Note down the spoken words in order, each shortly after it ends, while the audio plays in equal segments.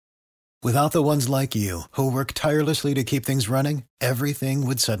Without the ones like you, who work tirelessly to keep things running, everything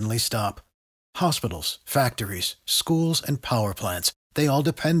would suddenly stop. Hospitals, factories, schools, and power plants, they all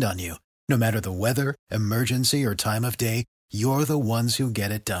depend on you. No matter the weather, emergency, or time of day, you're the ones who get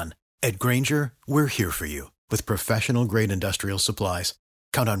it done. At Grainger, we're here for you with professional-grade industrial supplies.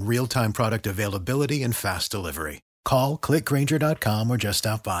 Count on real-time product availability and fast delivery. Call, click Grainger.com, or just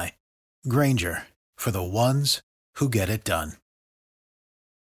stop by. Grainger, for the ones who get it done.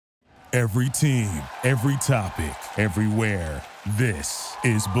 Every team, every topic, everywhere. This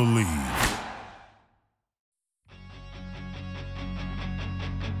is Believe.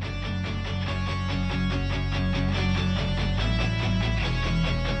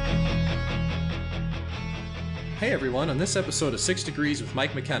 Hey everyone, on this episode of 6 Degrees with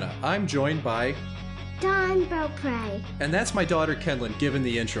Mike McKenna, I'm joined by Dawn Beaupre. And that's my daughter Kenlyn giving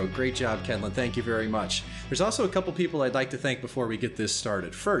the intro. Great job, Kenlyn. Thank you very much. There's also a couple people I'd like to thank before we get this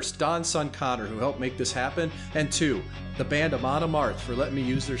started. First, Dawn's son Connor, who helped make this happen. And two, the band Amon Amarth for letting me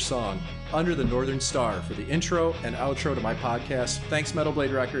use their song, Under the Northern Star, for the intro and outro to my podcast. Thanks, Metal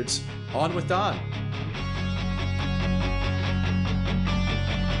Blade Records. On with Dawn.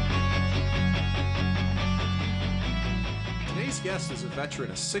 Today's guest is a veteran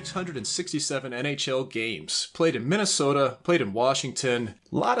of 667 NHL games. Played in Minnesota, played in Washington.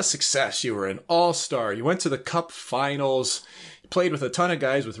 A lot of success. You were an all-star. You went to the Cup Finals. You played with a ton of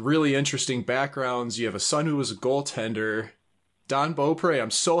guys with really interesting backgrounds. You have a son who was a goaltender. Dawn Beaupre,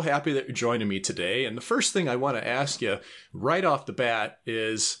 I'm so happy that you're joining me today. And the first thing I want to ask you right off the bat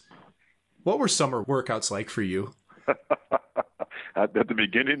is, what were summer workouts like for you? At the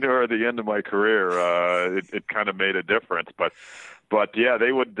beginning or the end of my career, it kind of made a difference. But yeah,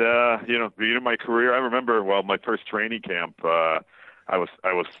 they would, beginning of my career, I remember, my first training camp, I was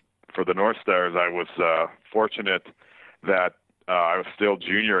for the North Stars, I was fortunate that I was still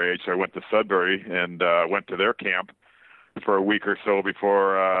junior age. So I went to Sudbury and went to their camp for a week or so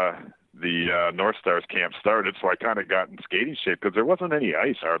before the North Stars camp started, so I kind of got in skating shape because there wasn't any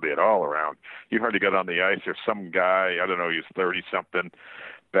ice hardly at all around. You hardly got on the ice. There's some guy, I don't know, he was 30-something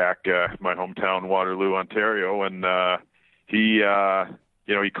back my hometown, Waterloo, Ontario, and he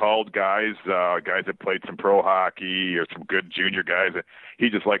called guys that played some pro hockey or some good junior guys. He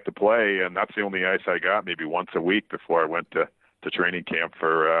just liked to play, and that's the only ice I got maybe once a week before I went to training camp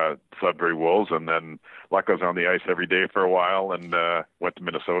for Sudbury Wolves, and then luckily I was on the ice every day for a while and went to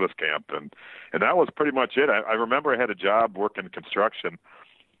Minnesota's camp, and that was pretty much it. I remember I had a job working construction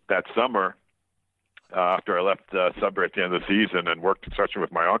that summer after I left Sudbury at the end of the season and worked construction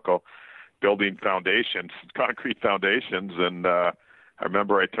with my uncle, building foundations, concrete foundations, and I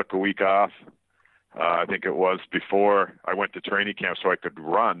remember I took a week off. I think it was before I went to training camp so I could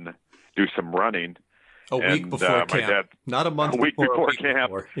do some running. A week before camp, not a month. A week before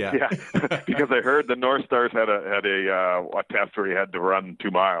camp. Before. Yeah. Because I heard the North Stars had a test where he had to run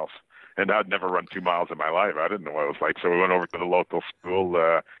 2 miles, and I'd never run 2 miles in my life. I didn't know what it was like, so we went over to the local school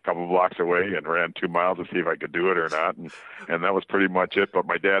a couple of blocks away and ran 2 miles to see if I could do it or not, and that was pretty much it. But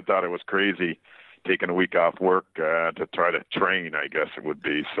my dad thought it was crazy taking a week off work to try to train, I guess it would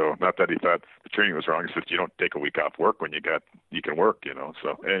be. So not that he thought the training was wrong. It's just you don't take a week off work when you can work,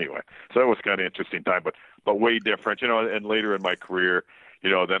 So anyway, so it was kind of interesting time, but way different, and later in my career,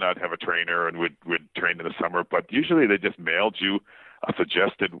 then I'd have a trainer and would train in the summer, but usually they just mailed you a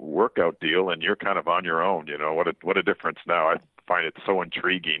suggested workout deal and you're kind of on your own. What a difference now. I find it so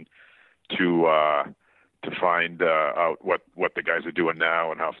intriguing to find out what the guys are doing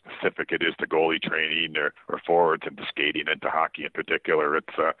now and how specific it is to goalie training or forwards and to skating and to hockey in particular.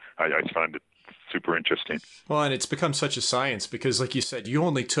 It's I find it super interesting. Well, and it's become such a science because, like you said, you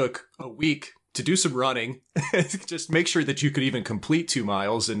only took a week to do some running, just make sure that you could even complete 2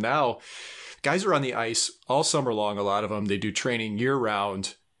 miles. And now guys are on the ice all summer long. A lot of them, they do training year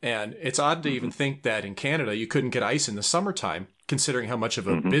round. And it's odd to even think that in Canada, you couldn't get ice in the summertime, considering how much of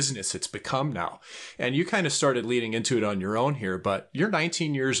a business it's become now. And you kind of started leading into it on your own here, but you're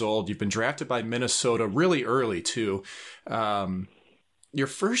 19 years old. You've been drafted by Minnesota really early too. Your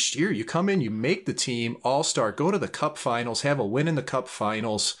first year, you come in, you make the team, all-star, go to the Cup Finals, have a win in the Cup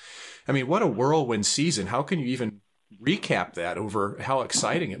Finals. I mean, what a whirlwind season. How can you even recap that over how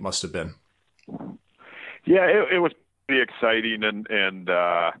exciting it must have been? Yeah, it was pretty exciting, and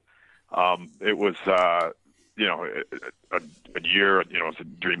it was a year, it's a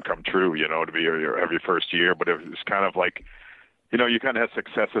dream come true, to be every first year. But it was kind of like, you kind of have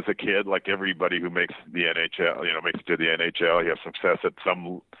success as a kid, like everybody who makes the NHL, makes it to the NHL. You have success at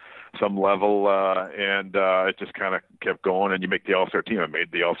some level, and it just kind of kept going, and you make the All-Star team. I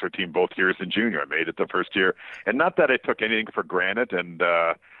made the All-Star team both years in junior. I made it the first year, and not that I took anything for granted, and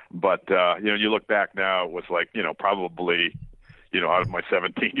But you look back now, it was like, probably, out of my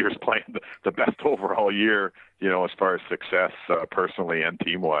 17 years playing, the best overall year, as far as success personally and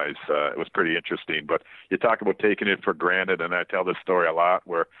team-wise. It was pretty interesting. But you talk about taking it for granted, and I tell this story a lot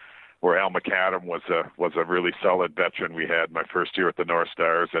where Al McAdam was a really solid veteran we had my first year at the North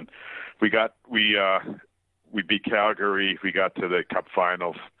Stars, and we beat Calgary. We got to the Cup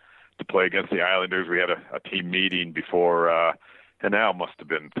Finals to play against the Islanders. We had a team meeting before, and Al must have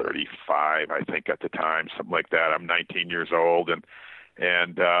been 35, I think, at the time, something like that. I'm 19 years old,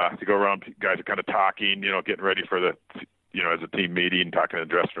 and to go around, guys are kind of talking, getting ready for the, as a team meeting, talking in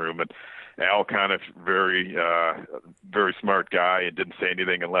the dressing room, and Al kind of very smart guy and didn't say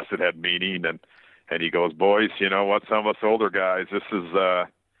anything unless it had meaning, and he goes, boys, you know what, some of us older guys, this is,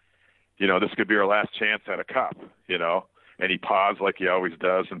 this could be our last chance at a cup, and he paused like he always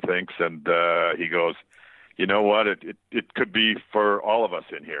does and thinks, and he goes, you know what, it could be for all of us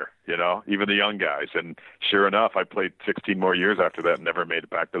in here, even the young guys. And sure enough, I played 16 more years after that and never made it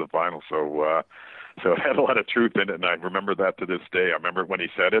back to the final. So it had a lot of truth in it, and I remember that to this day. I remember when he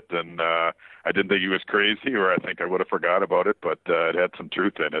said it, and I didn't think he was crazy, or I think I would have forgot about it, but it had some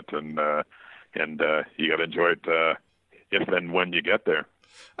truth in it, and you got to enjoy it if and when you get there.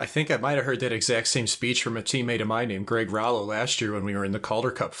 I think I might have heard that exact same speech from a teammate of mine named Greg Rallo last year when we were in the Calder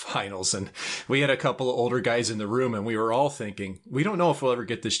Cup finals. And we had a couple of older guys in the room, and we were all thinking, we don't know if we'll ever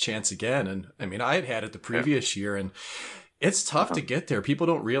get this chance again. And I mean, I had it the previous year, and it's tough to get there. People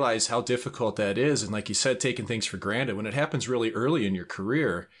don't realize how difficult that is. And like you said, taking things for granted. When it happens really early in your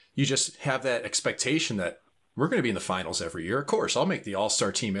career, you just have that expectation that we're going to be in the finals every year. Of course, I'll make the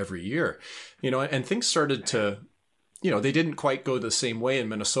all-star team every year, and things started to, they didn't quite go the same way in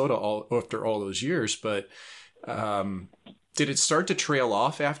Minnesota after all those years, but did it start to trail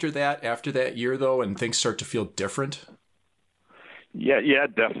off after that year, though, and things start to feel different? Yeah,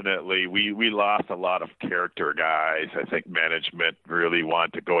 definitely. We lost a lot of character guys. I think management really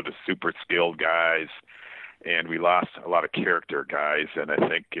wanted to go to super skilled guys, and we lost a lot of character guys. And I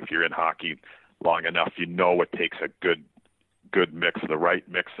think if you're in hockey long enough, it takes a good mix, the right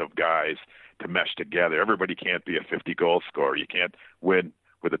mix of guys to mesh together. Everybody can't be a 50-goal scorer. You can't win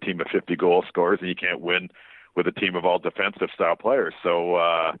with a team of 50-goal scorers, and you can't win with a team of all defensive style players.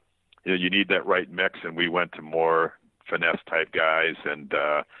 So you need that right mix, and we went to more finesse type guys, and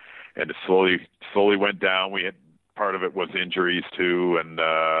it slowly went down. We had part of it was injuries too, and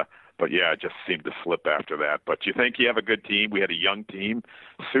but yeah, it just seemed to slip after that. But you think you have a good team. We had a young team,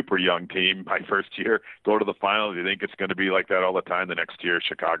 super young team. My first year, go to the finals. You think it's going to be like that all the time. The next year,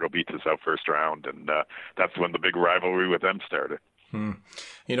 Chicago beats us out first round, and that's when the big rivalry with them started.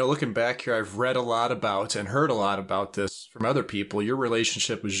 Looking back here, I've read a lot about and heard a lot about this from other people. Your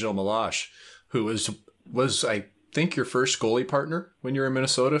relationship with Gilles Meloche, who was I think your first goalie partner when you were in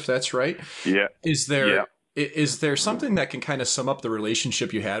Minnesota, if that's right. Yeah. Is there something that can kind of sum up the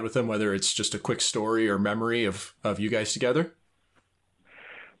relationship you had with him, whether it's just a quick story or memory of you guys together?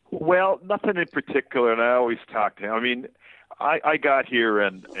 Well, nothing in particular, and I always talk to him. I mean, I got here,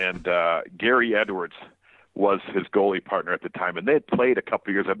 and Gary Edwards was his goalie partner at the time, and they had played a couple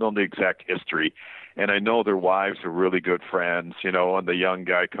of years. I've known the exact history, and I know their wives are really good friends, and the young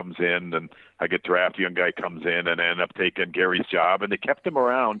guy comes in, and I get drafted, the young guy comes in, and I end up taking Gary's job, and they kept him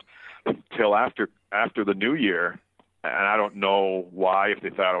around till after the new year, and I don't know why, if they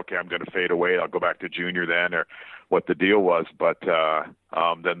thought, okay, I'm going to fade away, I'll go back to junior then, or what the deal was, but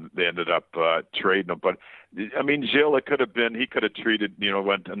then they ended up trading him. But I mean, Gilles, he could have treated,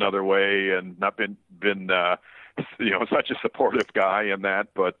 went another way and not been such a supportive guy in that,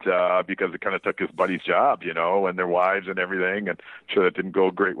 but because it kind of took his buddy's job, and their wives and everything, and I'm sure that didn't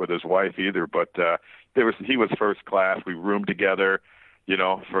go great with his wife either. But he was first class. We roomed together,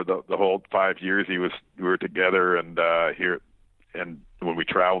 for the whole 5 years we were together, and here, and when we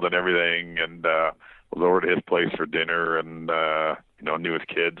traveled and everything, and was over to his place for dinner, and knew his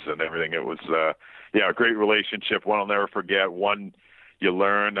kids and everything. It was a great relationship. One I'll never forget. One you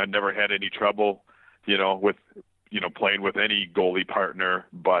learn. I never had any trouble, with playing with any goalie partner,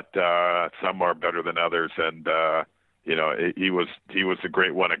 but some are better than others. And he was a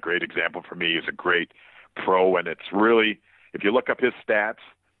great one, a great example for me. He's a great pro, and it's really, if you look up his stats,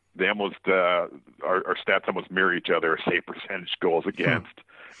 they almost our stats almost mirror each other. Save percentage, goals against,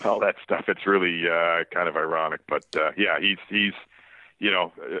 all that stuff. It's really kind of ironic, but he's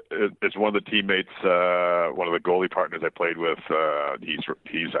as one of the teammates, one of the goalie partners I played with,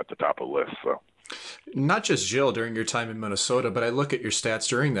 he's at the top of the list. So, not just Gilles during your time in Minnesota, but I look at your stats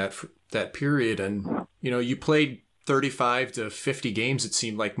during that period, and you played 35 to 50 games, it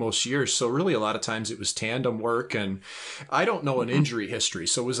seemed like most years. So really a lot of times it was tandem work, and I don't know an injury history.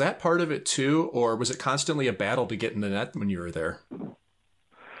 So was that part of it too, or was it constantly a battle to get in the net when you were there?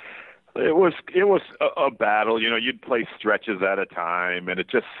 It was a battle. You'd play stretches at a time, and it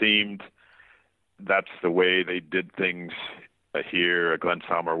just seemed that's the way they did things here. Glenn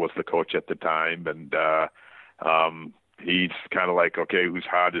Sommer was the coach at the time, and he's kind of like, okay, who's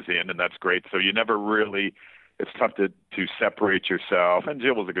hot is in, and that's great. So you never really, it's tough to separate yourself. And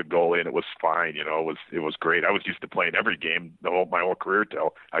Jim was a good goalie, and it was fine. It was great. I was used to playing every game my whole career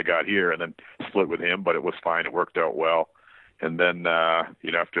till I got here, and then split with him. But it was fine. It worked out well. And then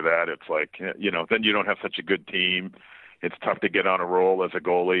after that, it's like then you don't have such a good team. It's tough to get on a roll as a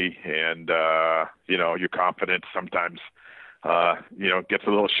goalie, and your confidence sometimes gets a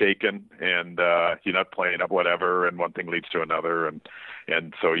little shaken, and you're not playing up whatever, and one thing leads to another,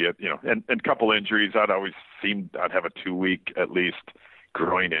 and so and a couple injuries. I'd have a 2-week at least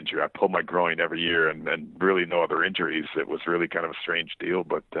groin injury. I pulled my groin every year, and really no other injuries. It was really kind of a strange deal,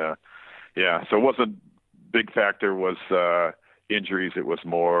 but so it wasn't. Big factor was injuries. It was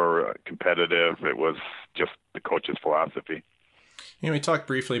more competitive. It was just the coach's philosophy. We talked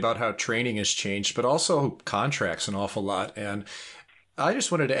briefly about how training has changed, but also contracts an awful lot. And I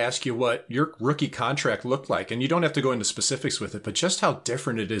just wanted to ask you what your rookie contract looked like. And you don't have to go into specifics with it, but just how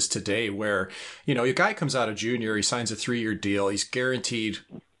different it is today where, a guy comes out of junior, he signs a 3-year deal, he's guaranteed,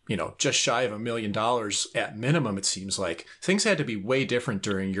 just shy of $1 million at minimum, it seems like. Things had to be way different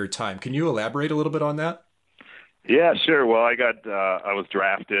during your time. Can you elaborate a little bit on that? Yeah, sure. Well, I was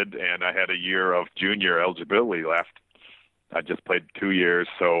drafted, and I had a year of junior eligibility left. I just played 2 years,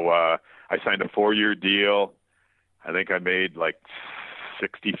 so I signed a 4-year deal. I think I made like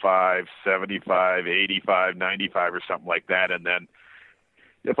 65, 75, 85, 95 or something like that. And then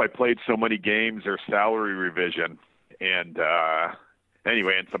if I played so many games, there's salary revision, and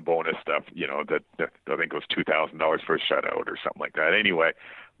anyway, and some bonus stuff, that I think it was $2,000 for a shutout or something like that. Anyway,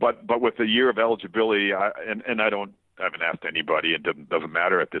 but with the year of eligibility, I haven't asked anybody, it doesn't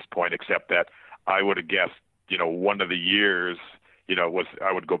matter at this point, except that I would have guessed, one of the years, was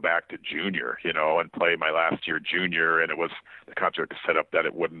I would go back to junior, and play my last year junior, and it was the contract set up that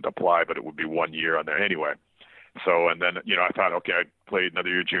it wouldn't apply, but it would be 1 year on there anyway. So, and then, I thought, okay, I'd play another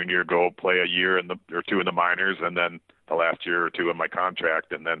year junior, go play a year or two in the minors, and then the last year or two in my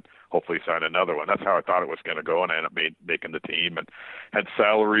contract, and then hopefully sign another one. That's how I thought it was going to go, and I ended up making the team and had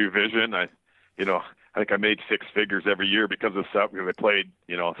salary revision. I think I made 6 figures every year because of stuff, because I played,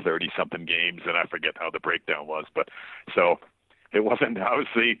 30-something games, and I forget how the breakdown was. But so it wasn't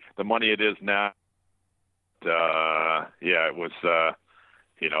obviously the money it is now. It was,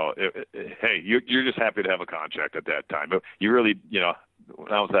 hey, you're just happy to have a contract at that time. You really,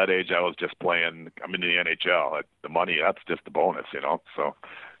 when I was that age, I was just playing. I'm in the NHL. The money, that's just the bonus, So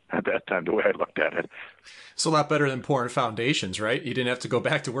at that time, the way I looked at it, it's a lot better than pouring foundations, right? You didn't have to go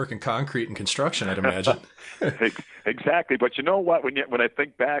back to working concrete and construction, I'd imagine. Exactly, but you know what? When I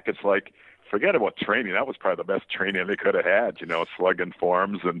think back, it's like, forget about training. That was probably the best training they could have had. Slugging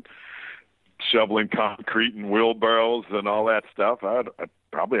forms and shoveling concrete and wheelbarrows and all that stuff. I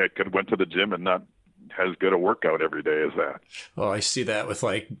could have went to the gym and not had as good a workout every day as that. Well, I see that with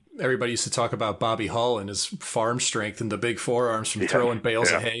everybody used to talk about Bobby Hull and his farm strength and the big forearms from throwing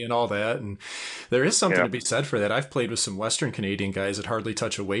bales of hay and all that. And there is something to be said for that. I've played with some Western Canadian guys that hardly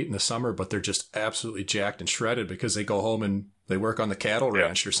touch a weight in the summer, but they're just absolutely jacked and shredded because they go home and they work on the cattle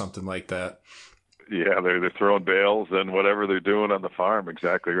ranch or something like that. Yeah, they're throwing bales and whatever they're doing on the farm.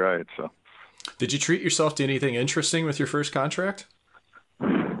 Exactly right. So, did you treat yourself to anything interesting with your first contract?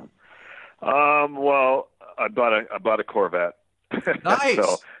 Well, I bought a Corvette. Nice.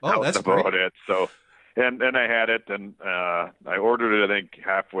 So that was about great. it. So, and I had it, and I ordered it, I think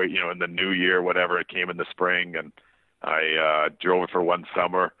halfway, in the new year, whatever. It came in the spring, and I drove it for one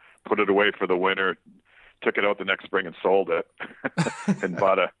summer, put it away for the winter, took it out the next spring and sold it, and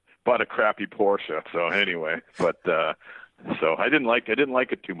bought a crappy Porsche. So anyway, but so I didn't like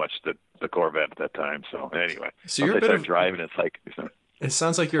it too much, the Corvette at that time. So anyway, so you're a bit of driving. It's like. It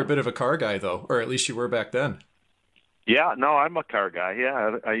sounds like you're a bit of a car guy, though, or at least you were back then. Yeah, no, I'm a car guy.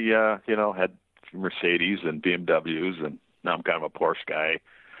 Yeah, I had Mercedes and BMWs, and now I'm kind of a Porsche guy.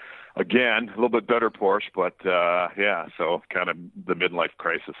 Again, a little bit better Porsche, but so kind of the midlife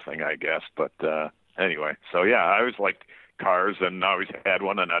crisis thing, I guess. But anyway, so yeah, I always liked cars, and I always had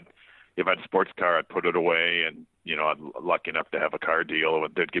one, and if I had a sports car, I'd put it away, and I'm lucky enough to have a car deal.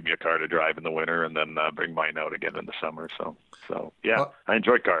 They'd give me a car to drive in the winter, and then bring mine out again in the summer. So yeah, I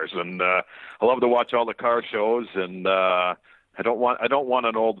enjoy cars, and I love to watch all the car shows, and I don't want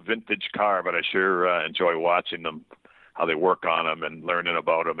an old vintage car, but I sure enjoy watching them, how they work on them and learning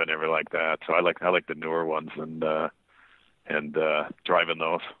about them and everything like that. So I like the newer ones and driving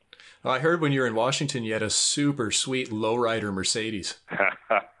those. Well, I heard when you were in Washington, you had a super sweet lowrider Mercedes.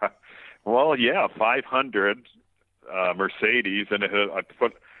 Well, yeah, 500 Mercedes, and I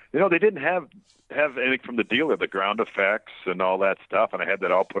put, they didn't have anything from the dealer, the ground effects and all that stuff, and I had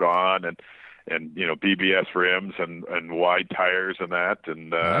that all put on and BBS rims and wide tires and that, and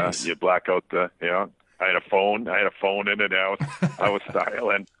nice. You black out I had a phone in and out. I was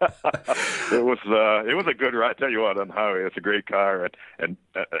styling. It was a good ride. I tell you what, on the highway, it's a great car, and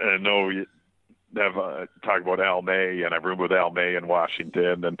I know you have talked about Al May, and I've roomed with Al May in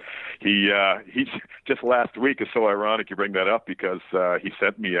Washington, and he just last week is so ironic you bring that up because he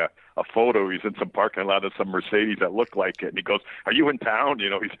sent me a photo. He's in some parking lot of some Mercedes that looked like it, and he goes, "Are you in town?"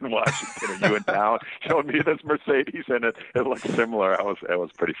 He's in Washington. Are you in town? Showed me this Mercedes, and it looked similar. It was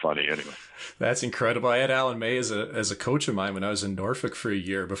pretty funny. Anyway, that's incredible. I had Alan May as a coach of mine when I was in Norfolk for a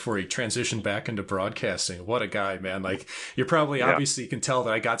year before he transitioned back into broadcasting. What a guy, man! Like you're probably obviously can tell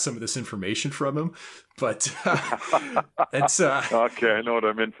that I got some of this information from him. But it's okay. I know what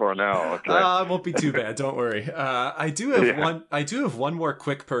I'm in for now. Okay, it won't be too bad. Don't worry. I do have one more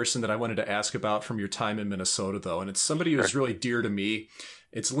quick person that I wanted to ask about from your time in Minnesota, though, and it's somebody who's really dear to me.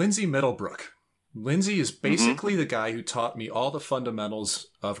 It's Lindsay Middlebrook. Lindsay is basically the guy who taught me all the fundamentals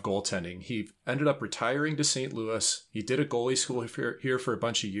of goaltending. He ended up retiring to St. Louis. He did a goalie school here for a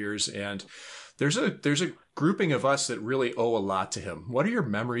bunch of years, and there's a grouping of us that really owe a lot to him. What are your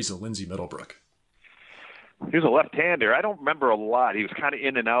memories of Lindsay Middlebrook? He was a left-hander. I don't remember a lot. He was kind of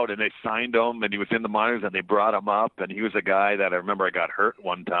in and out, and they signed him, and he was in the minors, and they brought him up. And he was a guy that I remember I got hurt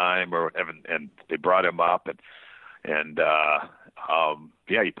one time, and they brought him up, and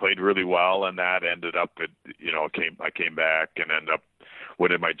he played really well, and that ended up I came back and ended up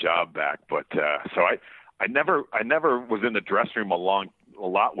winning my job back. But so I never was in the dressing room a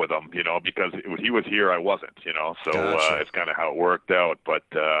lot with him, because he was here, I wasn't, So Gotcha. It's kind of how it worked out, but.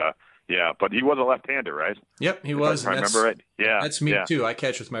 Yeah, but he was a left-hander, right? Yep, he was. I remember right. Yeah, that's me too. I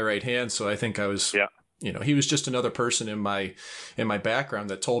catch with my right hand, so I think I was. Yeah. He was just another person in my background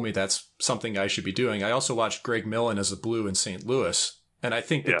that told me that's something I should be doing. I also watched Greg Millen as a Blue in St. Louis, and I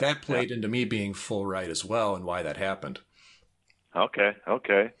think that played into me being full right as well, and why that happened. Okay.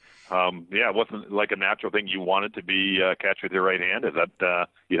 It wasn't like a natural thing you wanted to be catch with your right hand. Is that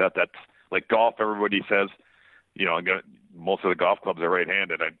you thought that's like golf? Everybody says, most of the golf clubs are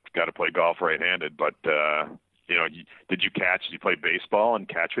right-handed. I've got to play golf right-handed, but did you play baseball and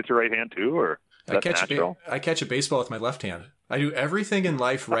catch with your right hand too, or is that natural? I catch a baseball with my left hand. I do everything in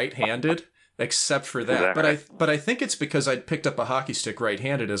life right-handed except for that. But I think it's because I'd picked up a hockey stick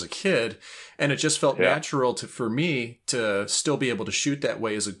right-handed as a kid, and it just felt natural for me to still be able to shoot that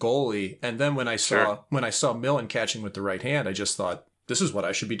way as a goalie. And then when I saw Millen catching with the right hand, I just thought, this is what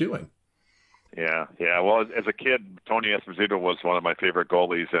I should be doing. Yeah. Well, as a kid, Tony Esposito was one of my favorite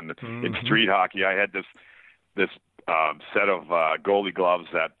goalies, and in street hockey, I had this set of goalie gloves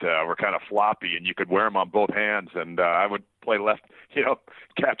that were kind of floppy, and you could wear them on both hands. And I would play left,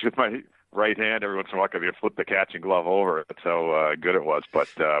 catch with my right hand every once in a while because you flip the catching glove over. That's how good it was. But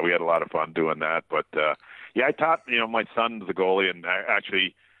we had a lot of fun doing that. But I taught my son's a goalie, and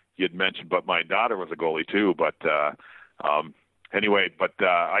actually you had mentioned, but my daughter was a goalie too. But anyway,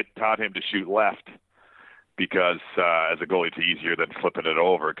 I taught him to shoot left because as a goalie, it's easier than flipping it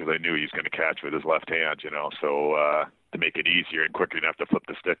over because I knew he was going to catch with his left hand, So to make it easier and quicker, you didn't have to flip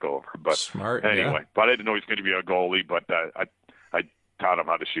the stick over. But smart. Anyway, but I didn't know he was going to be a goalie. But I taught him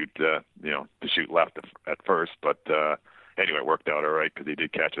how to shoot, to shoot left at first. But anyway, it worked out all right because he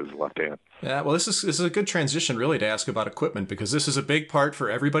did catch with his left hand. Yeah, well, this is a good transition really to ask about equipment because this is a big part for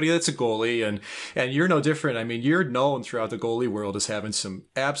everybody that's a goalie, and you're no different. I mean, you're known throughout the goalie world as having some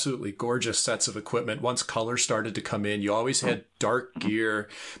absolutely gorgeous sets of equipment. Once color started to come in, you always had dark gear.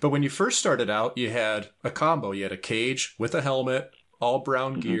 But when you first started out, you had a combo. You had a cage with a helmet, all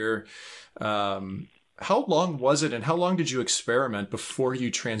brown gear. How long was it, and how long did you experiment before you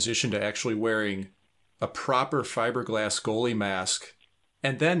transitioned to actually wearing a proper fiberglass goalie mask,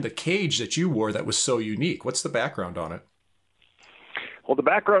 and then the cage that you wore that was so unique? What's the background on it? Well, the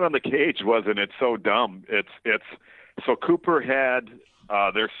background on the cage wasn't, it's so dumb. It's so Cooper had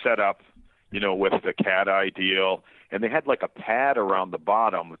their setup, with the cat eye deal, and they had like a pad around the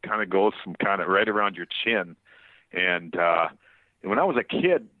bottom. It kind of goes from kind of right around your chin. And when I was a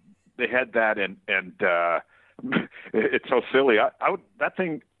kid, they had that, and it's so silly. That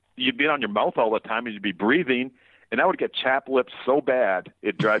thing, you'd be on your mouth all the time and you'd be breathing, and I would get chapped lips so bad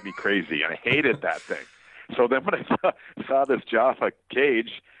it'd drive me crazy, and I hated that thing. So then when I saw this Jaffa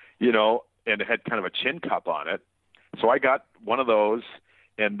cage, you know, and it had kind of a chin cup on it, so I got one of those,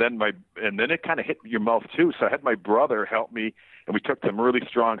 and then it kind of hit your mouth too. So I had my brother help me, and we took some really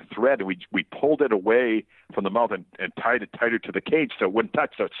strong thread, and we pulled it away from the mouth and tied it tighter to the cage so it wouldn't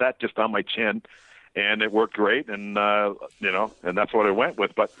touch. So it sat just on my chin, and it worked great. And you know, and that's what I went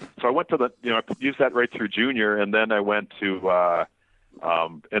with. But so I went to I used that right through junior, and then I went to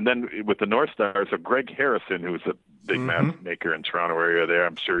and then with the North Stars, so Greg Harrison, who's a big mask maker in Toronto area there.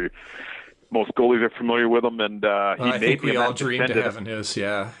 I'm sure most goalies are familiar with him, and I think we all dreamed of having his,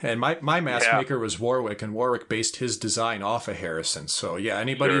 yeah. And my mask maker was Warwick, and Warwick based his design off of Harrison. So yeah,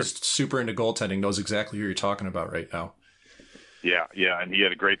 anybody who's super into goaltending knows exactly who you're talking about right now. Yeah, and he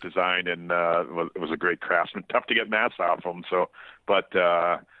had a great design, and it was a great craftsman. Tough to get masks off him, but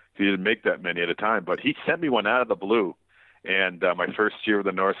he didn't make that many at a time. But he sent me one out of the blue, and my first year with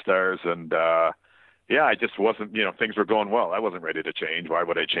the North Stars, and I just wasn't, things were going well. I wasn't ready to change. Why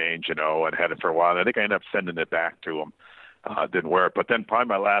would I change, and had it for a while. And I think I ended up sending it back to him. Didn't wear it. But then probably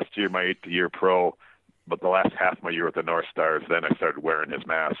my last year, my 8th year pro, but the last half of my year with the North Stars, then I started wearing his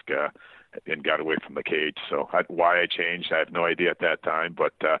mask and got away from the cage. So why I changed, I have no idea at that time.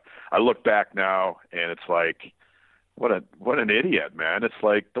 But I look back now, and it's like, what an idiot, man. It's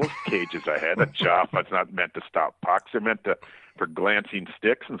like those cages I had, a Jaffa, it's not meant to stop pucks. They're meant for glancing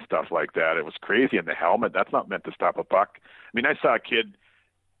sticks and stuff like that. It was crazy. And the helmet, that's not meant to stop a puck. I mean, I saw a kid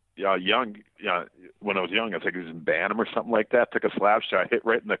young, when I was young, I think he was in Bantam or something like that, took a slap shot, hit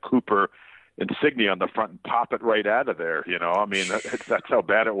right in the Cooper insignia on the front and pop it right out of there. I mean, that's how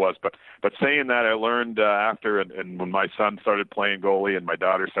bad it was. But saying that, I learned after, and when my son started playing goalie and my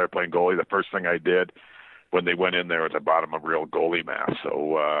daughter started playing goalie, the first thing I did when they went in there was I bought them a real goalie mask.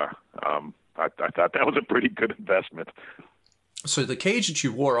 So I thought that was a pretty good investment. So the cage that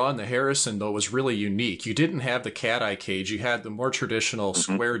you wore on the Harrison, though, was really unique. You didn't have the cat eye cage. You had the more traditional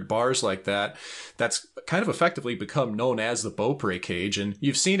squared bars like that. That's kind of effectively become known as the Beaupre cage. And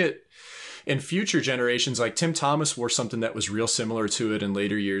you've seen it in future generations. Like Tim Thomas wore something that was real similar to it in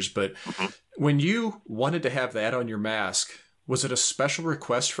later years. But when you wanted to have that on your mask, was it a special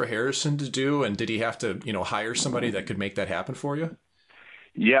request for Harrison to do? And did he have to, hire somebody that could make that happen for you?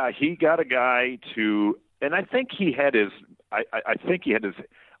 Yeah, he got a guy to, and I think he had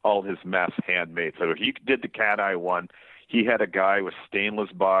all his masks handmade. So if he did the cat eye one, he had a guy with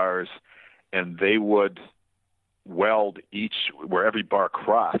stainless bars, and they would weld where every bar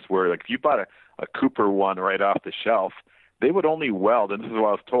crossed. Where like if you bought a Cooper one right off the shelf, they would only weld, and this is what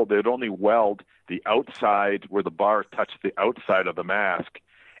I was told, they would only weld the outside where the bar touched the outside of the mask,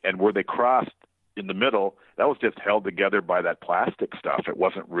 and where they crossed in the middle, that was just held together by that plastic stuff. It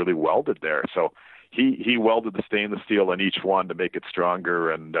wasn't really welded there. So he welded the stainless steel in each one to make it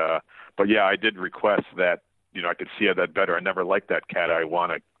stronger. And but yeah, I did request that, I could see that better. I never liked that cat eye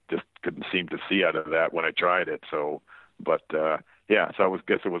one. I just couldn't seem to see out of that when I tried it. So, but yeah, so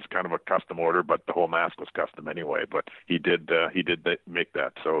guess it was kind of a custom order, but the whole mask was custom anyway. But he did make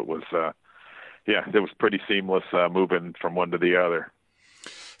that. So it was, it was pretty seamless moving from one to the other.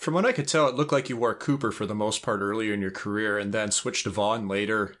 From what I could tell, it looked like you wore Cooper for the most part earlier in your career and then switched to Vaughn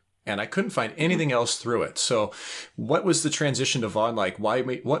later, and I couldn't find anything else through it. So what was the transition to Vaughn like?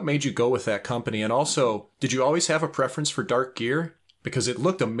 What made you go with that company? And also, did you always have a preference for dark gear? Because it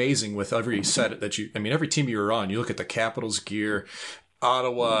looked amazing with every set that every team you were on, you look at the Capitals gear,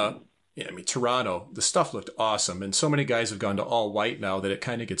 Ottawa, Toronto, the stuff looked awesome. And so many guys have gone to all white now that it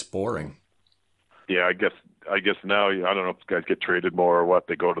kind of gets boring. Yeah, I guess now, I don't know if guys get traded more or what.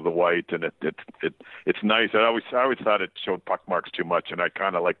 They go to the white, and it's nice. I always thought it showed puck marks too much, and I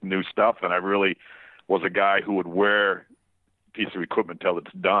kind of like new stuff. And I really was a guy who would wear a piece of equipment till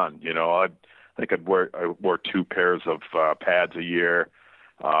it's done. I think I wore 2 pairs of pads a year.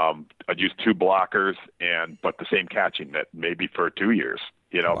 I'd use 2 blockers, but the same catching mitt maybe for 2 years.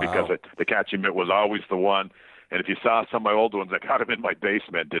 Wow. Because the catching mitt was always the one. And if you saw some of my old ones, I got them in my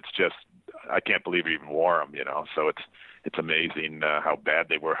basement. It's just, I can't believe I even wore them, So it's amazing how bad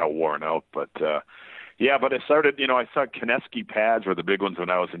they were, how worn out. But but I started, I saw Kineski pads were the big ones when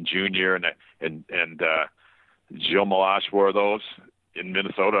I was in junior, and Gilles Meloche wore those in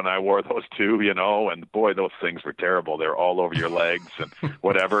Minnesota, and I wore those too, And boy, those things were terrible. They're all over your legs and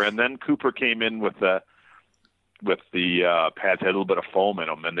whatever. And then Cooper came in with the pads had a little bit of foam in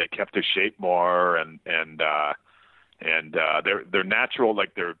them, and they kept their shape more, and their natural,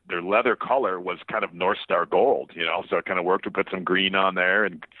 like their leather color was kind of North Star gold, so it kind of worked to put some green on there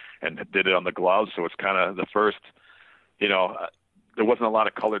and did it on the gloves. So it's kind of the first, there wasn't a lot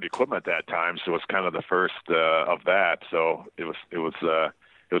of colored equipment at that time. So it's kind of the first of that. So it was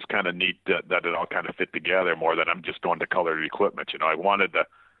it was kind of neat that it all kind of fit together more than I'm just going to colored equipment. I wanted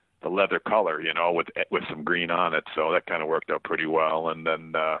the leather color, with some green on it. So that kind of worked out pretty well. And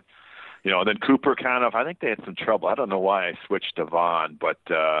then, then Cooper I think they had some trouble. I don't know why I switched to Vaughn, but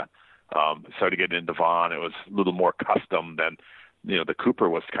started getting into Vaughn. It was a little more custom than, the Cooper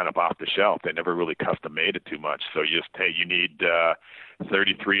was kind of off the shelf. They never really custom made it too much. So you need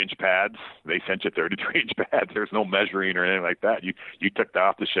 33-inch pads. They sent you 33-inch pads. There's no measuring or anything like that. You took the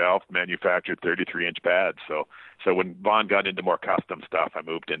off the shelf manufactured 33-inch pads. So when Vaughn got into more custom stuff, I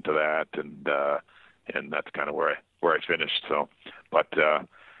moved into that, and that's kind of where I finished. So, but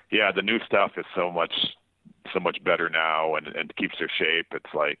the new stuff is so much better now, and keeps their shape.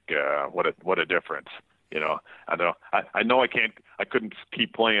 It's like what a difference. I don't know. I know I couldn't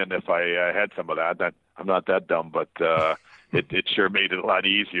keep playing if I had some of that. That I'm not that dumb, but it sure made it a lot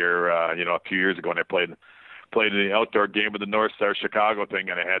easier. A few years ago when I played in the outdoor game with the North Star Chicago thing,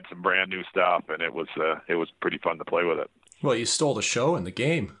 and I had some brand new stuff, and it was pretty fun to play with it. Well, you stole the show in the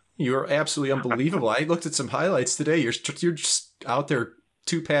game. You were absolutely unbelievable. I looked at some highlights today. You're just out there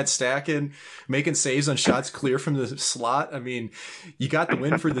 2-pad stacking, making saves on shots clear from the slot. I mean, you got the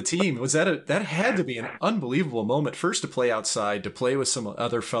win for the team. That had to be an unbelievable moment. First to play outside, to play with some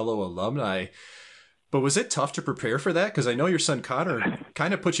other fellow alumni. But was it tough to prepare for that? Because I know your son Connor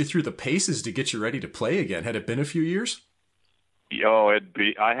kind of put you through the paces to get you ready to play again. Had it been a few years?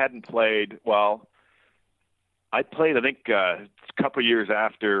 I hadn't played. Well, I played, I think, a couple years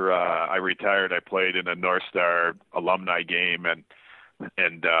after I retired. I played in a North Star alumni game, and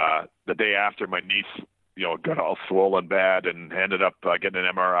the day after, my niece, got all swollen bad and ended up getting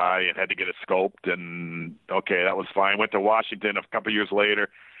an MRI and had to get it scoped. And okay, that was fine. Went to Washington a couple years later.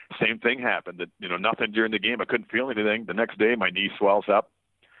 Same thing happened. That nothing during the game. I couldn't feel anything. The next day, my knee swells up.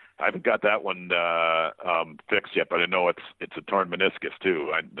 I haven't got that one fixed yet, but I know it's a torn meniscus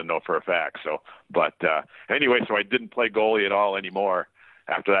too. I know for a fact. So, but anyway, so I didn't play goalie at all anymore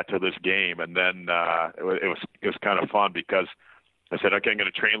after that to this game, and then it was kind of fun because I said, okay, I'm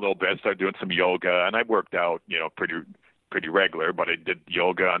going to train a little bit, start doing some yoga, and I worked out, pretty regular, but I did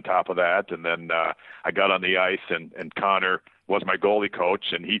yoga on top of that, and then I got on the ice, and Connor was my goalie coach,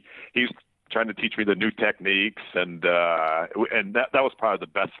 and he's trying to teach me the new techniques, and that was probably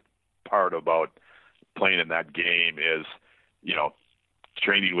the best part about playing in that game is,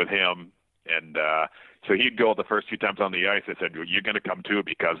 training with him, and so he'd go the first few times on the ice. I said, you're going to come too,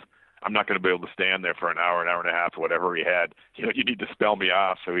 because I'm not going to be able to stand there for an hour and a half, or whatever he had. You need to spell me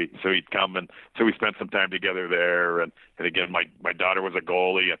off. So he'd come, and so we spent some time together there. And again, my daughter was a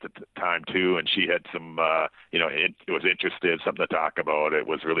goalie at the time too, and she had some, it was interested, something to talk about. It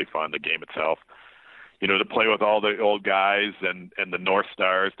was really fun, the game itself. To play with all the old guys and the North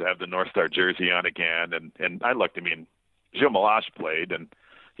Stars, to have the North Star jersey on again. And I looked, Gilles Meloche played, and,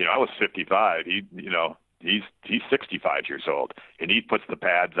 I was 55. He's 65 years old, and he puts the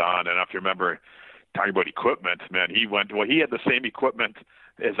pads on. And if you remember talking about equipment, man, he had the same equipment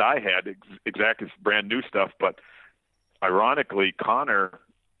as I had, exactly brand new stuff. But ironically, Connor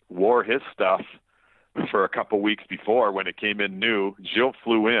wore his stuff for a couple weeks before when it came in new. Gilles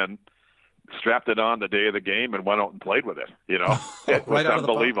flew in, strapped it on the day of the game, and went out and played with it. It right was out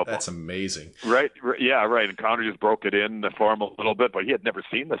unbelievable. Of the That's amazing. Right. Yeah, right. And Connor just broke it in for him a little bit, but he had never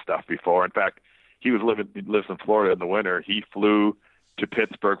seen the stuff before. In fact, he lives in Florida in the winter. He flew to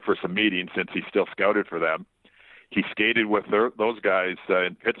Pittsburgh for some meetings since he still scouted for them. He skated with those guys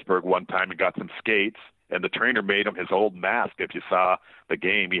in Pittsburgh one time and got some skates, and the trainer made him his old mask. If you saw the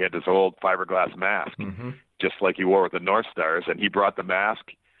game, he had his old fiberglass mask, just like he wore with the North Stars, and he brought the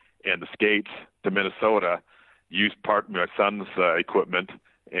mask and the skates to Minnesota, used part of my son's equipment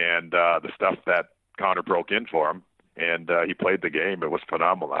and the stuff that Connor broke in for him. And he played the game. It was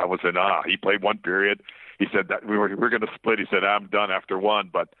phenomenal. I was in awe. He played one period. He said that we were going to split. He said, I'm done after one.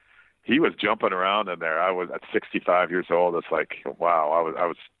 But he was jumping around in there. I was at 65 years old. It's like, wow, I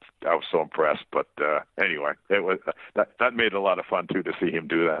was so impressed. But anyway, it was that made it a lot of fun too to see him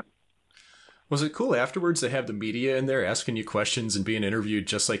do that. Was it cool afterwards to have the media in there asking you questions and being interviewed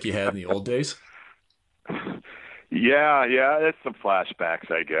just like you had in the old days? Yeah, it's some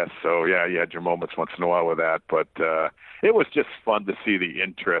flashbacks, I guess. So, yeah, you had your moments once in a while with that. But it was just fun to see the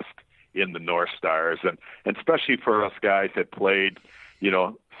interest in the North Stars, and especially for us guys that played,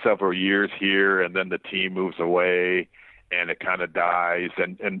 several years here, and then the team moves away, and it kind of dies.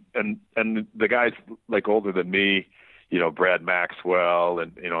 And the guys, like, older than me, Brad Maxwell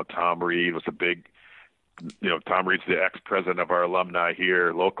and, Tom Reed was a big Tom Reed's the ex-president of our alumni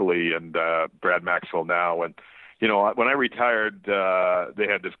here locally, and Brad Maxwell now. And when I retired, they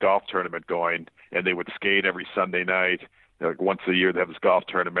had this golf tournament going, and they would skate every Sunday night. like once a year they have this golf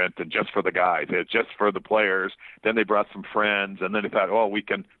tournament, and just for the guys, it's just for the players. Then they brought some friends, and then they thought, oh, we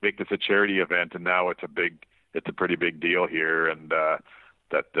can make this a charity event, and now it's a pretty big deal here, and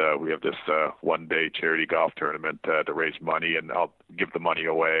we have this one-day charity golf tournament to raise money, and I'll give the money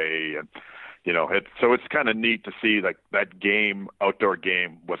away, and so it's kind of neat to see like that game, outdoor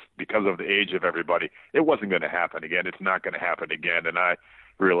game, was because of the age of everybody. It wasn't going to happen again. It's not going to happen again, and I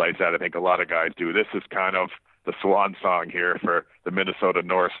realize that. I think a lot of guys do. This is kind of the swan song here for the Minnesota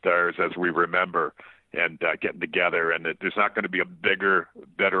North Stars as we remember, and getting together. And there's not going to be a bigger,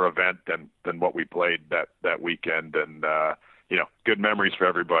 better event than what we played that weekend. And good memories for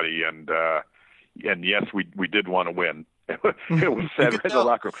everybody. And yes, we did want to win. It was said in the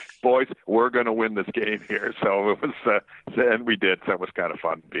locker room, boys, we're going to win this game here. So it was, and we did. So it was kind of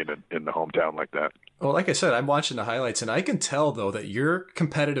fun being in the hometown like that. Well, like I said, I'm watching the highlights, and I can tell, though, that your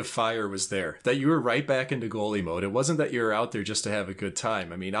competitive fire was there, that you were right back into goalie mode. It wasn't that you were out there just to have a good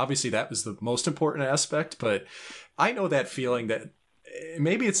time. I mean, obviously that was the most important aspect, but I know that feeling that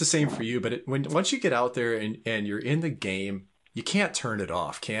maybe it's the same for you, but once you get out there and you're in the game, you can't turn it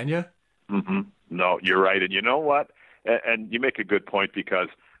off, can you? Mm-hmm. No, you're right. And you know what? And you make a good point, because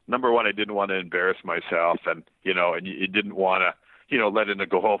number one, I didn't want to embarrass myself, and you didn't want to, let in a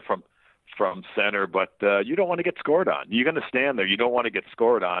goal from center, but you don't want to get scored on. You're going to stand there. You don't want to get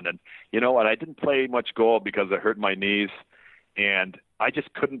scored on. And you know what? I didn't play much goal because I hurt my knees, and I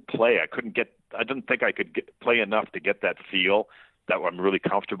just couldn't play. I didn't think I could play enough to get that feel that I'm really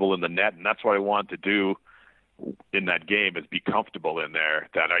comfortable in the net, and that's what I wanted to do in that game, is be comfortable in there,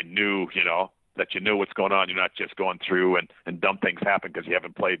 that I knew, that you knew what's going on. You're not just going through and dumb things happen because you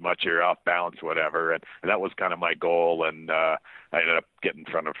haven't played much, you're off balance, whatever. And that was kind of my goal. And I ended up getting in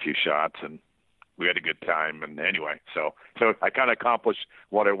front of a few shots, and we had a good time. And anyway, so I kind of accomplished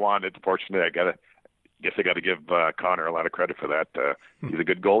what I wanted. Fortunately, I got to give Connor a lot of credit for that. He's a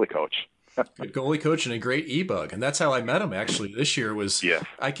good goalie coach. Good goalie coach and a great e-bug. And that's how I met him, actually. This year was,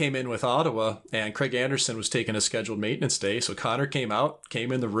 I came in with Ottawa, and Craig Anderson was taking a scheduled maintenance day. So Connor came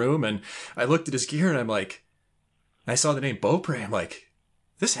in the room, and I looked at his gear, and I saw the name Beaupre. I'm like,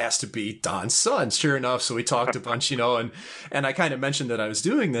 this has to be Don's son. Sure enough. So we talked a bunch, and I kind of mentioned that I was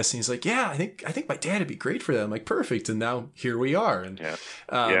doing this, and he's like, yeah, I think my dad would be great for that. I'm like, perfect. And now here we are. And,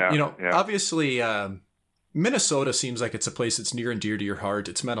 obviously, Minnesota seems like it's a place that's near and dear to your heart.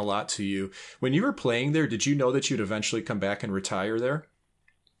 It's meant a lot to you. When you were playing there, did you know that you'd eventually come back and retire there?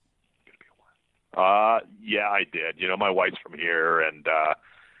 Yeah, I did. My wife's from here, and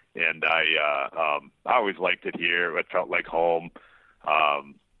I always liked it here. It felt like home.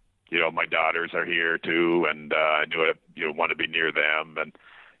 My daughters are here too, and I knew I want to be near them,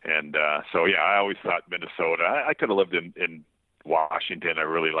 and so yeah, I always thought Minnesota. I could have lived in Washington. I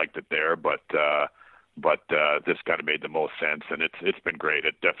really liked it there, but this kind of made the most sense, and it's been great.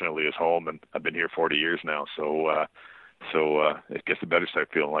 It definitely is home, and I've been here 40 years now, so I guess it better start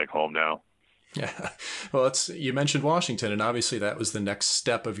feeling like home now. Yeah. Well, you mentioned Washington, and obviously that was the next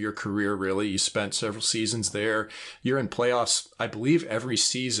step of your career, really. You spent several seasons there. You're in playoffs, I believe, every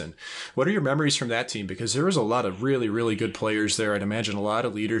season. What are your memories from that team? Because there was a lot of really, really good players there. I'd imagine a lot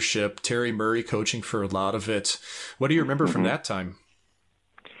of leadership. Terry Murray coaching for a lot of it. What do you remember from that time?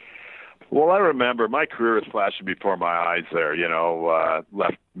 Well, I remember my career was flashing before my eyes there.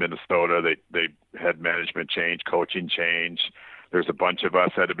 Left Minnesota. They had management change, coaching change. There's a bunch of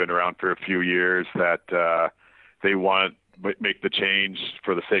us that have been around for a few years that they want to make the change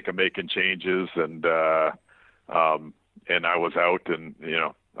for the sake of making changes. And I was out, and,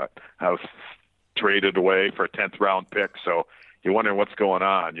 I was traded away for a 10th round pick. So you're wondering what's going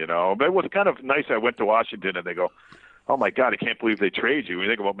on, But it was kind of nice. I went to Washington, and they go, oh my God, I can't believe they trade you. When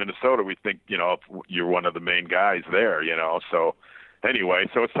you think about Minnesota, we think, you're one of the main guys there, So anyway,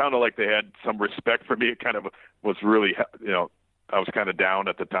 so it sounded like they had some respect for me. It kind of was really, I was kind of down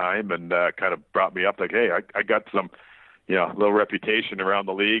at the time, and kind of brought me up like, hey, I got some, little reputation around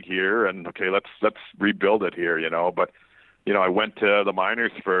the league here, and okay, let's rebuild it here, But, I went to the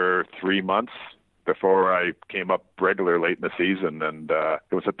minors for 3 months before I came up regular late in the season, and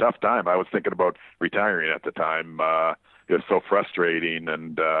it was a tough time. I was thinking about retiring at the time. It was so frustrating,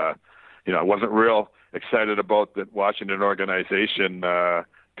 and I wasn't real excited about the Washington organization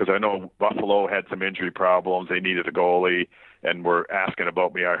because I know Buffalo had some injury problems. They needed a goalie, and were asking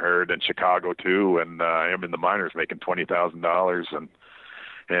about me, I heard, in Chicago too, and I am in the minors making $20,000,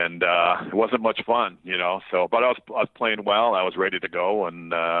 and it wasn't much fun, So, but I was playing well. I was ready to go,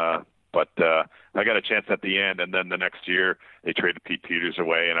 and but I got a chance at the end, and then the next year they traded Pete Peters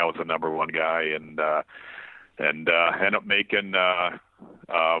away, and I was the number one guy, and ended up making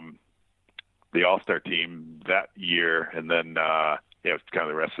the All-Star team that year, and then it's kind of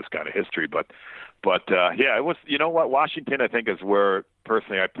the rest is kind of history. But yeah, it was. You know what? Washington, I think, is where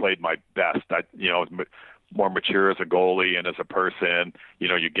personally I played my best. More mature as a goalie and as a person.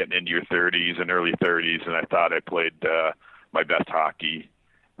 You're getting into your 30s and early 30s, and I thought I played my best hockey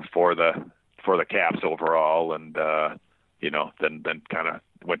for the Caps overall, and then kind of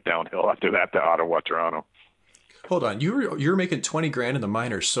went downhill after that to Ottawa, Toronto. Hold on, you were making $20,000 in the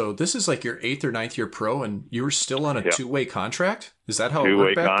minors, so this is like your 8th or 9th year pro, and you were still on a two-way contract. Is that how it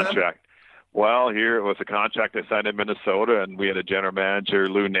worked back then? Two-way contract. Well, here it was a contract I signed in Minnesota, and we had a general manager,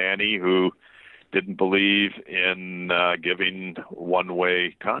 Lou Nanne, who didn't believe in giving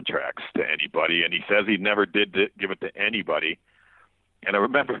one-way contracts to anybody, and he says he never did give it to anybody. And I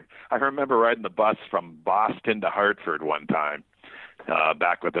remember riding the bus from Boston to Hartford one time,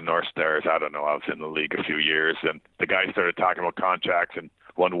 back with the North Stars. I don't know, I was in the league a few years, and the guy started talking about contracts and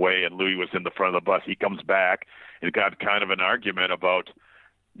one way, and Louis was in the front of the bus. He comes back, and it got kind of an argument about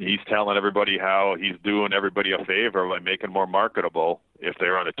he's telling everybody how he's doing everybody a favor by making more marketable if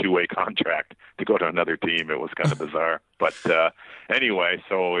they're on a two-way contract to go to another team. It was kind of bizarre. But anyway,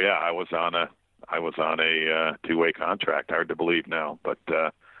 so yeah, I was on a two-way contract. Hard to believe now, but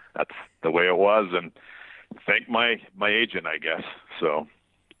that's the way it was. And thank my agent, I guess. So,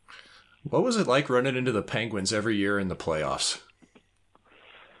 what was it like running into the Penguins every year in the playoffs?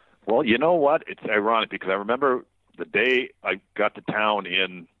 Well, you know what? It's ironic because I remember the day I got to town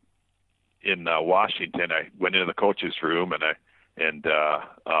in Washington. I went into the coach's room and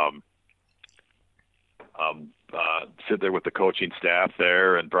sit there with the coaching staff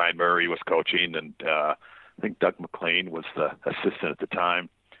there, and Brian Murray was coaching, and I think Doug McLean was the assistant at the time.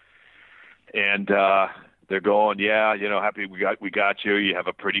 And they're going, yeah, happy we got you. You have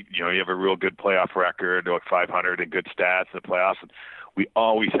a pretty, you have a real good playoff record, like 500 and good stats in the playoffs. And we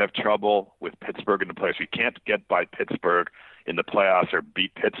always have trouble with Pittsburgh in the playoffs. We can't get by Pittsburgh in the playoffs or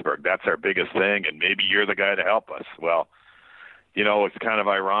beat Pittsburgh. That's our biggest thing, and maybe you're the guy to help us. Well, it's kind of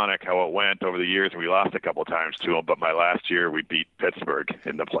ironic how it went over the years. We lost a couple of times to them, but my last year we beat Pittsburgh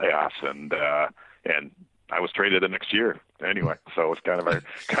in the playoffs, and I was traded the next year anyway. So it's kind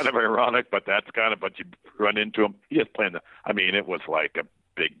of ironic, but but you run into him. He just playing it was like a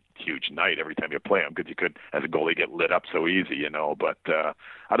big, huge night every time you play him because you could, as a goalie, get lit up so easy, But I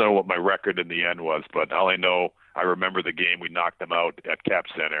don't know what my record in the end was, but all I know, I remember the game we knocked them out at Cap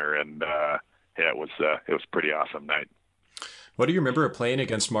Center, and it was a pretty awesome night. What do you remember playing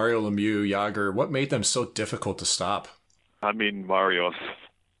against Mario Lemieux, Jágr? What made them so difficult to stop? Mario's,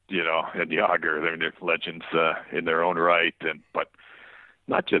 and Jágr, they're legends in their own right, but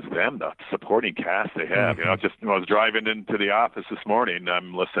not just them, the supporting cast they have. Mm-hmm. I was driving into the office this morning,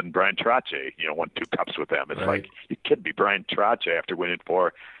 I'm listening to Brian Trottier, won 2 cups with them. It's right. Like, you kidding me, Brian Trottier after winning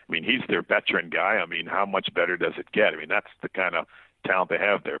 4. He's their veteran guy. How much better does it get? That's the kind of talent they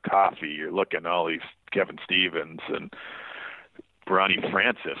have there. Coffee, you're looking at all these Kevin Stevens and Ronnie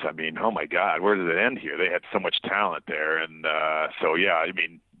Francis. Oh my God, where did it end here? They had so much talent there. And so, yeah,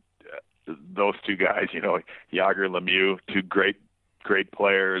 those two guys, Jágr, Lemieux, 2 great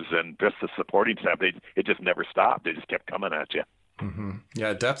players, and just the supporting staff, it just never stopped. They just kept coming at you. Mm-hmm.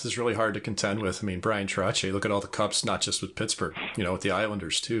 Yeah, depth is really hard to contend with. Brian Trottier, look at all the cups, not just with Pittsburgh, with the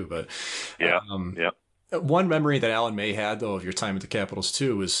Islanders too. But yeah. One memory that Alan May had, though, of your time at the Capitals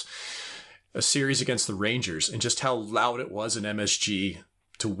too, was a series against the Rangers and just how loud it was in MSG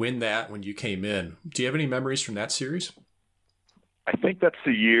to win that when you came in. Do you have any memories from that series? I think that's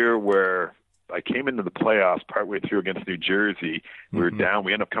the year where I came into the playoffs partway through against New Jersey. We were down.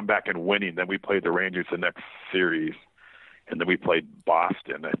 We ended up coming back and winning. Then we played the Rangers the next series, and then we played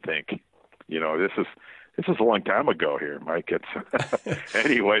Boston, I think. This is a long time ago here, Mike. It's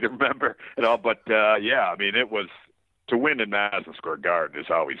anyway to remember it all. But it was, to win in Madison Square Garden is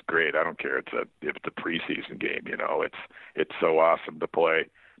always great. I don't care if it's a preseason game. It's so awesome to play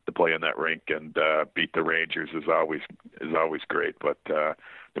in that rink and beat the Rangers is always great. But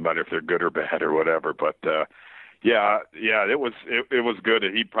no matter if they're good or bad or whatever. But it was good.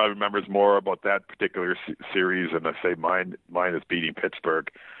 He probably remembers more about that particular series, and I say mine is beating Pittsburgh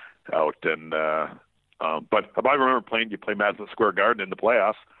out. And but I remember you play Madison Square Garden in the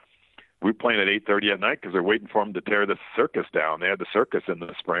playoffs. We were playing at 8:30 at night because they're waiting for them to tear the circus down. They had the circus in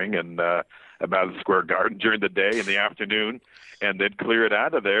the spring and at Madison Square Garden during the day, in the afternoon, and they'd clear it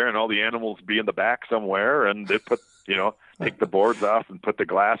out of there, and all the animals be in the back somewhere, and they'd put, take the boards off and put the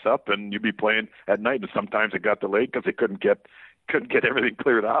glass up, and you'd be playing at night. And sometimes it got delayed because they couldn't get everything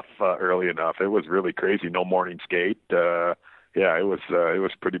cleared off early enough. It was really crazy. No morning skate. It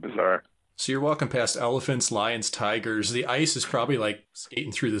was pretty bizarre. So you're walking past elephants, lions, tigers. The ice is probably like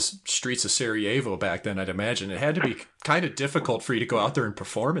skating through the streets of Sarajevo back then, I'd imagine. It had to be kind of difficult for you to go out there and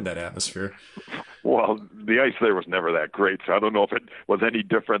perform in that atmosphere. Well, the ice there was never that great, so I don't know if it was any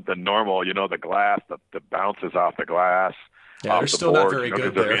different than normal. You know, the glass, the bounces off the glass. Yeah, they're still not very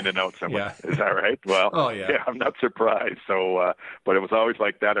good there. They're in and out somewhere. Yeah. Is that right? Well, oh, yeah. I'm not surprised. So, but it was always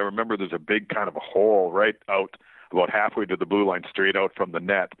like that. I remember there's a big kind of a hole right out about halfway to the blue line, straight out from the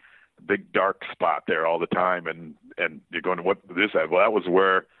net. Big dark spot there all the time, and you're going, what is that? Well, that was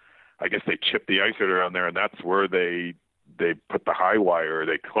where I guess they chipped the ice around there, and that's where they put the high wire.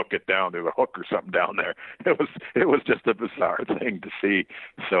 They hook it down. There's a hook or something down there. It was just a bizarre thing to see.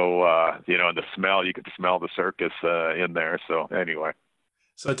 So you know, and the smell, you could smell the circus in there. So anyway.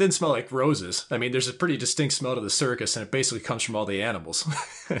 So it didn't smell like roses. I mean, there's a pretty distinct smell to the circus, and it basically comes from all the animals.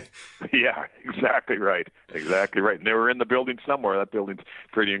 Yeah, exactly right. Exactly right. And they were in the building somewhere. That building's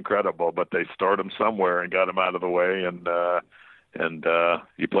pretty incredible, but they stored them somewhere and got them out of the way. And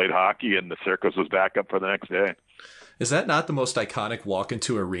you played hockey, and the circus was back up for the next day. Is that not the most iconic walk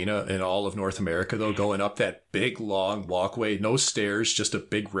into arena in all of North America, though, going up that big, long walkway, no stairs, just a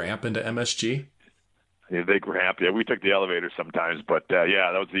big ramp into MSG? Yeah, big ramp. Yeah, we took the elevator sometimes, but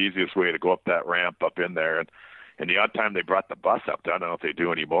yeah, that was the easiest way to go up that ramp up in there. And the odd time they brought the bus up, I don't know if they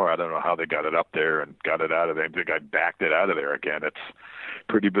do anymore. I don't know how they got it up there and got it out of there. I think I backed it out of there again. It's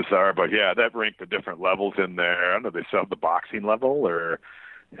pretty bizarre, but yeah, that rink, the different levels in there. I don't know, they still have the boxing level, or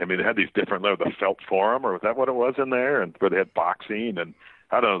I mean, they had these different levels, the Felt Forum, or was that what it was in there? And where they had boxing, and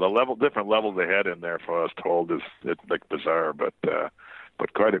I don't know, different levels they had in there. For what I was told, it's like bizarre, but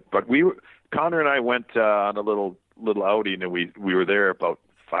quite a. But Connor and I went on a little outing, and we were there about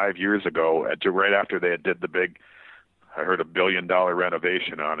 5 years ago, right after they did the big, I heard $1 billion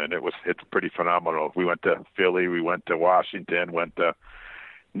renovation on it. It's pretty phenomenal. We went to Philly, we went to Washington, went to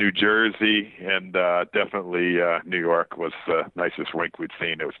New Jersey, and definitely New York was the nicest rink we'd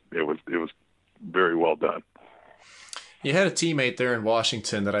seen. It was very well done. You had a teammate there in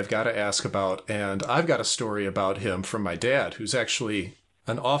Washington that I've got to ask about, and I've got a story about him from my dad, who's actually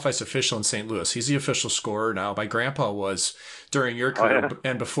an off-ice official in St. Louis. He's the official scorer now. My grandpa was during your career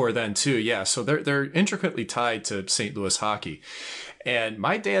and before then too. Yeah, so they're intricately tied to St. Louis hockey. And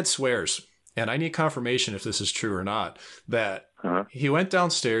my dad swears, and I need confirmation if this is true or not, that he went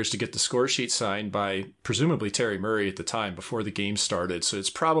downstairs to get the score sheet signed by presumably Terry Murray at the time before the game started. So it's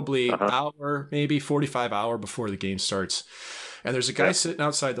probably an hour, maybe 45 hour before the game starts. And there's a guy sitting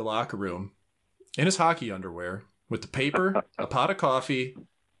outside the locker room in his hockey underwear with the paper, a pot of coffee,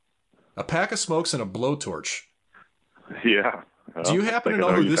 a pack of smokes, and a blowtorch. Yeah. Do you happen to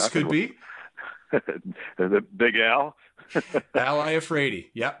know who this could be? The Big Al? Al Iafrate.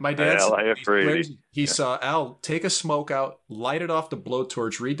 Yeah, my dad. Al Iafrate. He saw Al take a smoke out, light it off the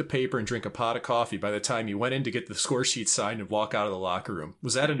blowtorch, read the paper, and drink a pot of coffee by the time he went in to get the score sheet signed and walk out of the locker room.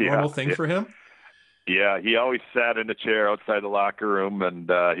 Was that a normal thing for him? Yeah, he always sat in a chair outside the locker room, and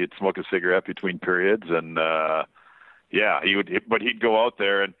he'd smoke a cigarette between periods, and he would. But he'd go out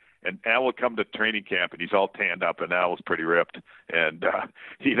there, and Al would come to training camp, and he's all tanned up, and Al was pretty ripped, and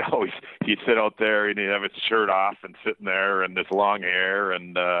he'd sit out there, and he'd have his shirt off and sitting there, and his long hair,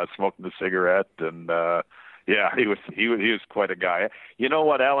 and smoking the cigarette, and he was quite a guy. You know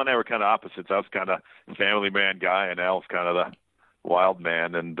what? Al and I were kind of opposites. I was kind of family man guy, and Al was kind of the wild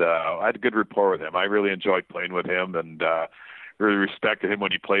man, and I had a good rapport with him. I really enjoyed playing with him, and really respected him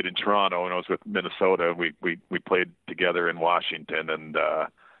when he played in Toronto, and I was with Minnesota. We played together in Washington, and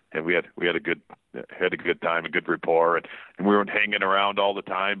we had a good time, a good rapport, and we weren't hanging around all the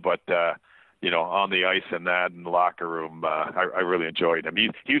time, but on the ice and that in the locker room, I really enjoyed him.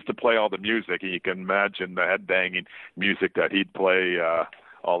 He used to play all the music, and you can imagine the head banging music that he'd play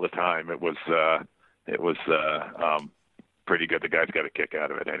all the time. It was pretty good. The guy's got a kick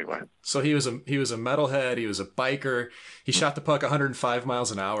out of it anyway. So he was a metalhead. He was a biker. He shot the puck 105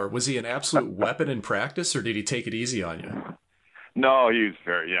 miles an hour. Was he an absolute weapon in practice, or did he take it easy on you? No, he was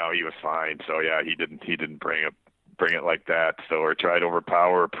he was fine. So yeah, he didn't bring it like that. So, or try to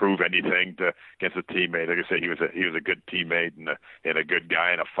overpower or prove anything against a teammate. Like I say, he was a good teammate and a good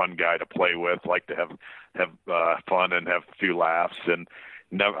guy and a fun guy to play with. Liked to have fun and have a few laughs. And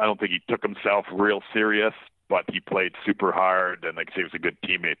I don't think he took himself real serious, but he played super hard, and like I say, he was a good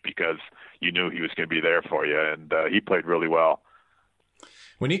teammate because you knew he was going to be there for you, and he played really well.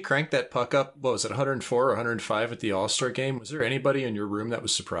 When he cranked that puck up, what was it, 104 or 105 at the All-Star game? Was there anybody in your room that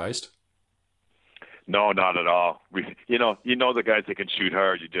was surprised? No, not at all. You know the guys that can shoot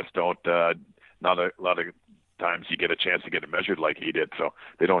hard. You just don't. Not a lot of times you get a chance to get it measured like he did. So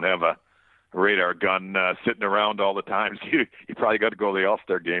they don't have radar gun sitting around all the time. So you probably got to go to the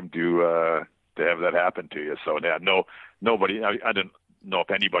All-Star game to have that happen to you. So yeah, nobody. I didn't know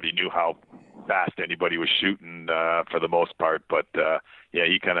if anybody knew how fast anybody was shooting for the most part, but yeah,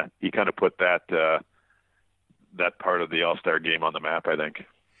 he kind of put that part of the All-Star game on the map, I think.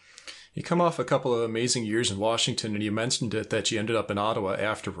 You come off a couple of amazing years in Washington, and you mentioned it that you ended up in Ottawa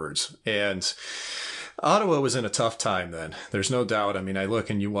afterwards. And Ottawa was in a tough time then. There's no doubt. I mean, I look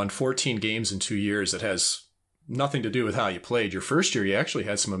and you won 14 games in 2 years. It has nothing to do with how you played. Your first year, you actually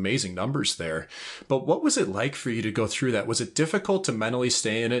had some amazing numbers there. But what was it like for you to go through that? Was it difficult to mentally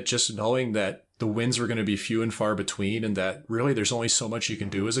stay in it, just knowing that the wins were going to be few and far between and that really there's only so much you can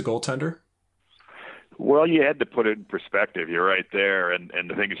do as a goaltender? Well, you had to put it in perspective. You're right there. And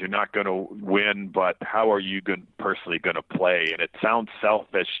the thing is, you're not going to win, but how are you personally going to play? And it sounds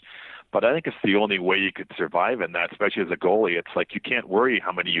selfish, but I think it's the only way you could survive in that, especially as a goalie. It's like you can't worry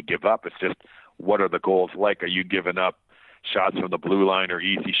how many you give up. It's just, what are the goals like? Are you giving up shots from the blue line or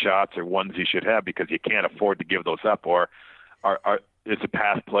easy shots or ones you should have because you can't afford to give those up? Or is it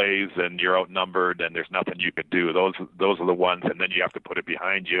pass plays and you're outnumbered and there's nothing you could do? Those are the ones, and then you have to put it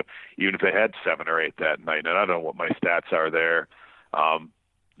behind you, even if they had 7 or 8 that night. And I don't know what my stats are there.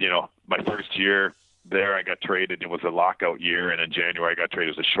 My first year there, I got traded. It was a lockout year, and in January I got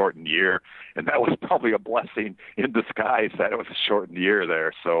traded. It was a shortened year, and that was probably a blessing in disguise that it was a shortened year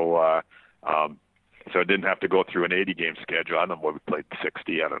there. So I didn't have to go through an 80-game schedule. I don't know what we played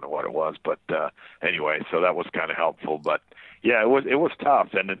 60. I don't know what it was, but anyway, so that was kind of helpful. But yeah, it was tough,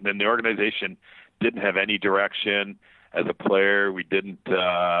 and then the organization didn't have any direction as a player. We didn't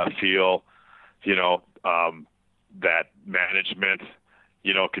feel, that management,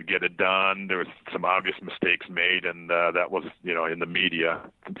 could get it done. There was some obvious mistakes made, and that was, in the media.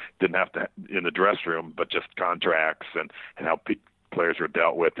 Didn't have to in the dressing room, but just contracts and how players were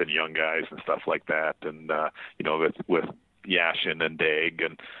dealt with and young guys and stuff like that. And, with Yashin and Daig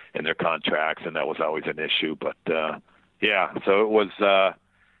and their contracts, and that was always an issue. But, so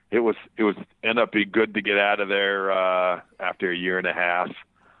it was ended up being good to get out of there after a year and a half.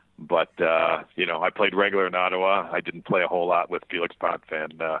 But, I played regular in Ottawa. I didn't play a whole lot with Felix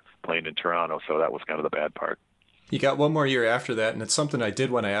Potvin playing in Toronto, so that was kind of the bad part. You got one more year after that, and it's something I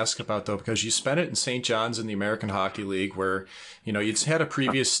did want to ask about, though, because you spent it in St. John's in the American Hockey League, where, you'd had a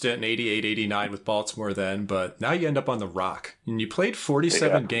previous stint in 88, 89 with Baltimore then, but now you end up on the Rock. And you played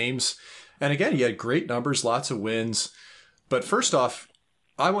 47 games, and again, you had great numbers, lots of wins. But first off,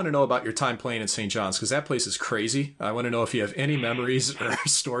 I want to know about your time playing in St. John's, because that place is crazy. I want to know if you have any memories or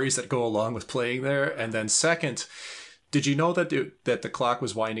stories that go along with playing there. And then second, did you know that the clock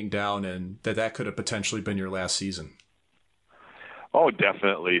was winding down and that could have potentially been your last season? Oh,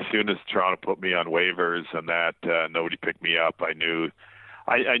 definitely. As soon as Toronto put me on waivers and that nobody picked me up, I knew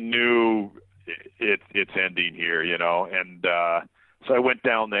it's ending here, And so I went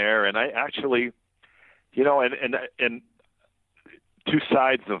down there, and I actually, and two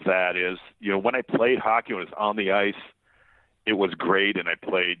sides of that is, when I played hockey, when I was on the ice, it was great, and I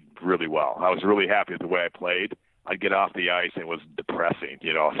played really well. I was really happy with the way I played. I'd get off the ice, and it was depressing.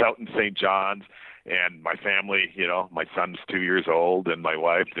 I was out in St. John's, and my family, my son's 2 years old, and my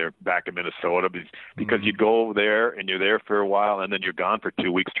wife, they're back in Minnesota because you go there, and you're there for a while, and then you're gone for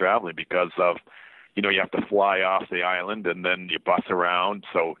 2 weeks traveling because of, you have to fly off the island, and then you bus around.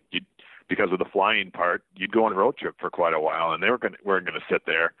 So because of the flying part, you'd go on a road trip for quite a while, and they weren't going to sit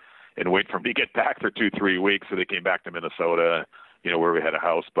there and wait for me to get back for 2-3 weeks. So they came back to Minnesota, where we had a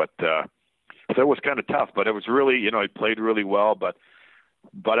house. But so it was kind of tough, but it was really, I played really well.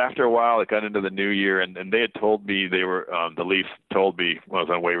 But after a while, it got into the new year, and they had told me the Leafs told me when I was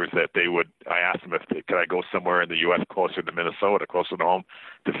on waivers that they would. I asked them could I go somewhere in the U.S. closer to Minnesota, closer to home,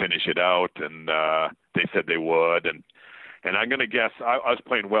 to finish it out, and they said they would. And I'm going to guess I was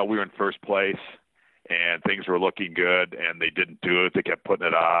playing well. We were in first place, and things were looking good, and they didn't do it. They kept putting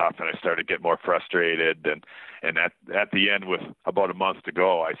it off, and I started to get more frustrated. And at the end, with about a month to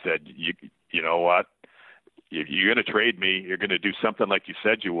go, I said, you know what? If you're going to trade me, you're going to do something like you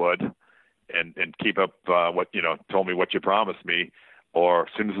said you would, and keep up what told me what you promised me. Or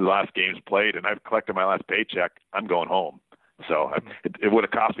as soon as the last game's played and I've collected my last paycheck, I'm going home. So it would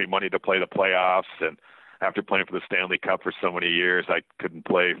have cost me money to play the playoffs, and after playing for the Stanley Cup for so many years, I couldn't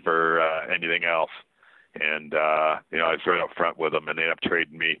play for anything else. And, I was right up front with them, and they ended up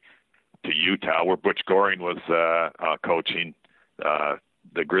trading me to Utah, where Butch Goring was coaching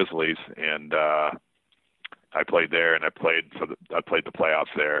the Grizzlies. And I played there, and I played the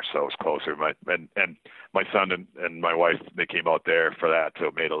playoffs there, so it was closer. And my son and my wife, they came out there for that, so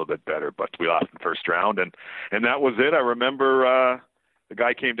it made it a little bit better. But we lost in the first round, and that was it. I remember the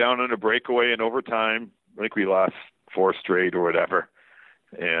guy came down on a breakaway in overtime. I think we lost 4 straight or whatever,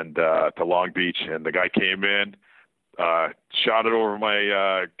 and to Long Beach. And the guy came in, shot it over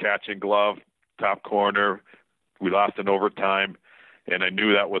my catching glove, top corner. We lost in overtime, and I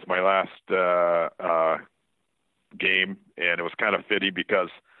knew that was my last game. And it was kind of fitting because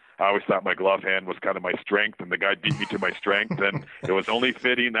I always thought my glove hand was kind of my strength, and the guy beat me to my strength. And it was only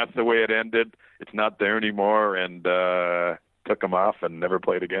fitting. That's the way it ended. It's not there anymore, and took him off and never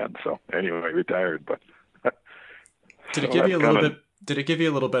played again. So anyway, I retired. But did it give you a little bit? Did it give you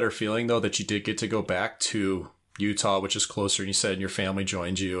a little better feeling though that you did get to go back to Utah, which is closer, and you said your family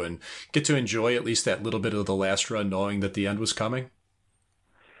joined you, and get to enjoy at least that little bit of the last run, knowing that the end was coming?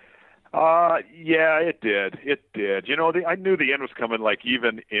 Yeah, it did. It did. You know, I knew the end was coming. Like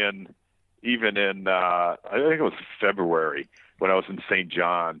even in I think it was February when I was in St.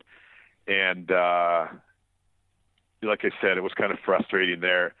 John, and like I said, it was kind of frustrating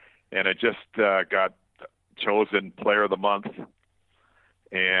there. And I just got chosen Player of the Month,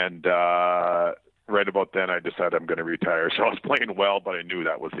 and right about then I decided I'm going to retire. So I was playing well, but I knew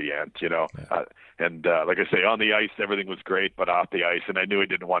that was the end, you know. Yeah. And like I say, on the ice, everything was great, but off the ice, and I knew I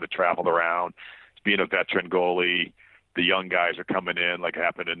didn't want to travel around. Being a veteran goalie, the young guys are coming in, like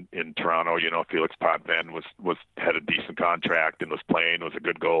happened in Toronto. You know, Felix Potvin had a decent contract and was playing, was a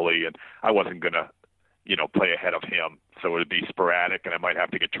good goalie, and I wasn't going to, you know, play ahead of him. So it would be sporadic, and I might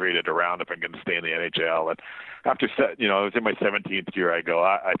have to get traded around if I'm going to stay in the NHL. And after, you know, I was in my 17th year. I go,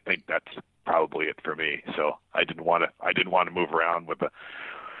 I think that's probably it for me. So I didn't want to move around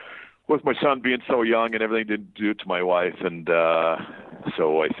with my son being so young and everything didn't do to my wife. And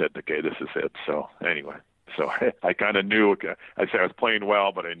so I said, okay, this is it. So anyway, so I kind of knew. I said I was playing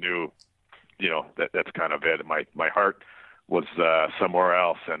well, but I knew, you know, that's kind of it. My heart was somewhere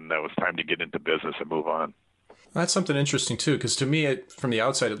else, and it was time to get into business and move on. That's something interesting, too, because to me, from the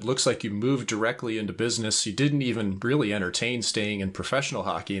outside, it looks like you moved directly into business. You didn't even really entertain staying in professional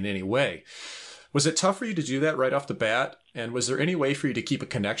hockey in any way. Was it tough for you to do that right off the bat? And was there any way for you to keep a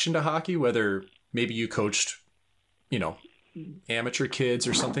connection to hockey, whether maybe you coached, you know, amateur kids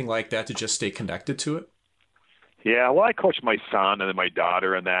or something like that, to just stay connected to it? Yeah, well, I coached my son and then my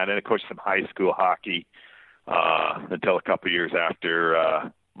daughter and that, and I coached some high school hockey until a couple of years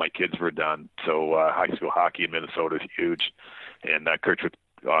after my kids were done. So high school hockey in Minnesota is huge. And I coached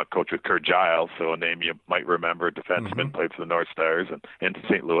with Kurt Giles, so a name you might remember, defenseman, played for the North Stars and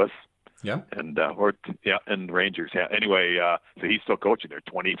St. Louis. Yeah. And and Rangers. Yeah. Anyway, so he's still coaching there.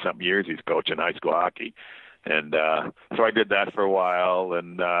 20-something years he's coaching high school hockey. And so I did that for a while.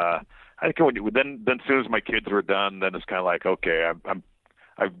 And I think then as soon as my kids were done, then it's kind of like, okay,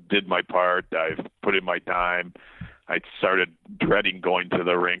 I did my part. I've put in my time. I started dreading going to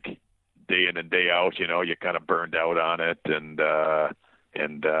the rink day in and day out. You know, you kind of burned out on it, and I'm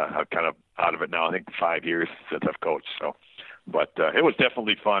kind of out of it now. I think 5 years since I've coached. So, but it was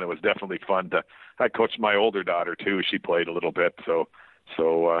definitely fun. It was definitely fun I coached my older daughter too. She played a little bit. So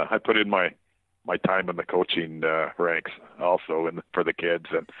I put in my time in the coaching ranks also for the kids,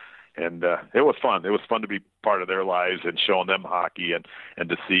 and it was fun. It was fun to be part of their lives and showing them hockey and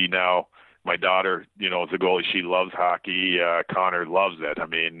to see now. My daughter, you know, as a goalie, she loves hockey. Connor loves it. I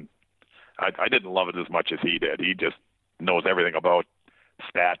mean, I didn't love it as much as he did. He just knows everything about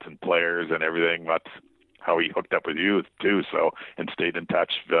stats and players and everything. That's how he hooked up with you too. So, and stayed in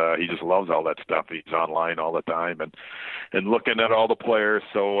touch. He just loves all that stuff. He's online all the time and looking at all the players.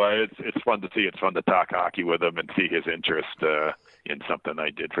 So it's fun to see. It's fun to talk hockey with him and see his interest in something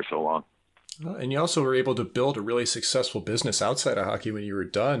I did for so long. And you also were able to build a really successful business outside of hockey when you were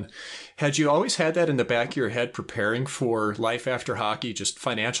done. Had you always had that in the back of your head preparing for life after hockey, just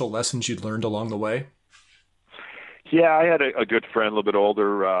financial lessons you'd learned along the way? Yeah, I had a good friend, a little bit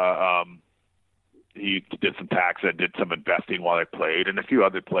older. He did some tax and did some investing while I played, and a few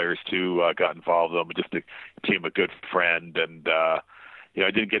other players too got involved with him. Just became a good friend, and I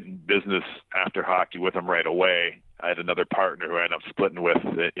didn't get in business after hockey with him right away. I had another partner who I ended up splitting with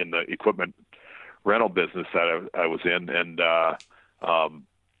in the equipment rental business that I was in, and I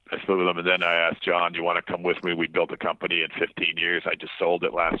split with him. And then I asked John, "Do you want to come with me?" We built a company in 15 years. I just sold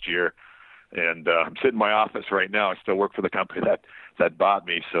it last year, and I'm sitting in my office right now. I still work for the company that bought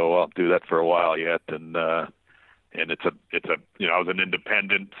me, so I'll do that for a while yet. And it's a I was an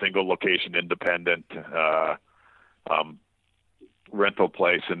independent, single location independent rental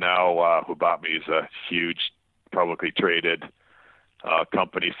place, and now who bought me is a huge publicly traded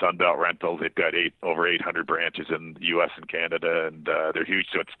company, Sunbelt Rentals. They've got over 800 branches in the U.S. and Canada, and they're huge.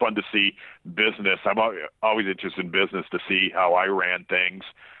 So it's fun to see business. I'm always interested in business to see how I ran things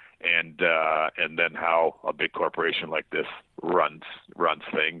and then how a big corporation like this runs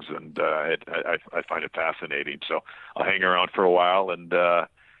things, and I find it fascinating. So I'll hang around for a while and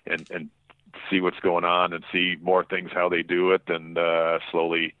see what's going on and see more things how they do it, and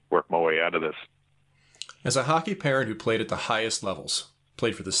slowly work my way out of this. As a hockey parent who played at the highest levels,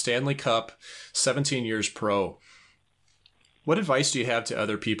 played for the Stanley Cup, 17 years pro, what advice do you have to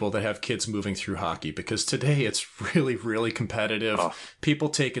other people that have kids moving through hockey? Because today it's really, really competitive. People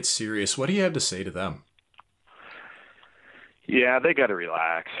take it serious. What do you have to say to them? Yeah, they got to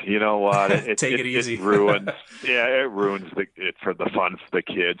relax. You know what? Take it easy. It ruins. It ruins it for the fun for the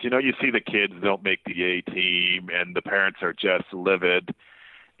kids. You know, you see the kids don't make the A team, and the parents are just livid.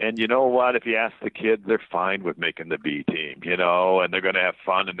 And you know what? If you ask the kids, they're fine with making the B team. You know, and they're going to have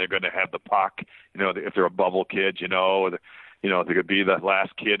fun, and they're going to have the puck. You know, if they're a bubble kid, they could be the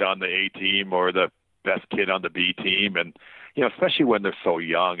last kid on the A team or the best kid on the B team. And, especially when they're so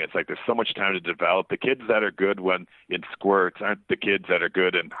young, it's like there's so much time to develop. The kids that are good when in squirts aren't the kids that are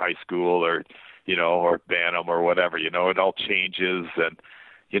good in high school or Bantam or whatever. It all changes. And,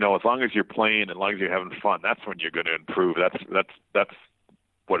 as long as you're playing, as long as you're having fun, that's when you're going to improve. That's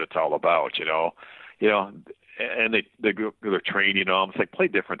what it's all about, and they're training them. It's like, play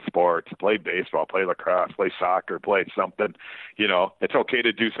different sports, play baseball, play lacrosse, play soccer, play something. It's okay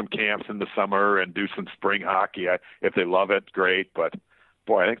to do some camps in the summer and do some spring hockey. If they love it, great. But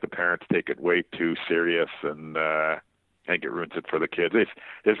boy, I think the parents take it way too serious, and I think it ruins it for the kids.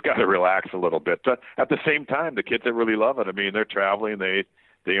 They've got to relax a little bit. But at the same time, the kids that really love it, I mean, they're traveling, they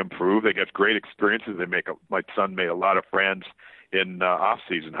improve, they get great experiences. My son made a lot of friends in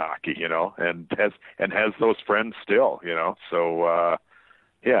off-season hockey, and has those friends still, So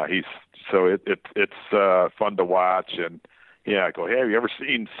it's fun to watch, and I go, hey, have you ever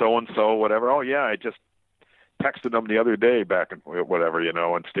seen so and so, whatever? Oh yeah, I just texted them the other day back and whatever,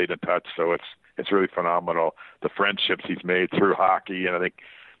 and stayed in touch. So it's really phenomenal, the friendships he's made through hockey, and I think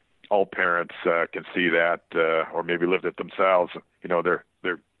all parents can see that, or maybe lived it themselves. They're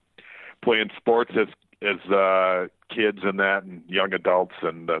playing sports as kids and young adults,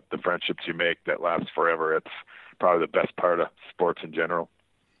 and the friendships you make that last forever. It's probably the best part of sports in general.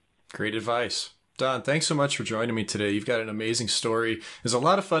 Great advice. Don, thanks so much for joining me today. You've got an amazing story. It's a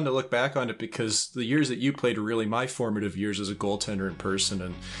lot of fun to look back on it, because the years that you played are really my formative years as a goaltender in person.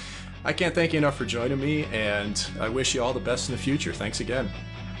 And I can't thank you enough for joining me, and I wish you all the best in the future. Thanks again.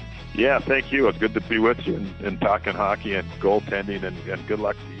 Yeah, thank you. It's good to be with you and talking hockey and goaltending, and good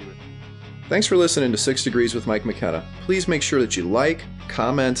luck to you. Thanks for listening to 6 Degrees with Mike McKenna. Please make sure that you like,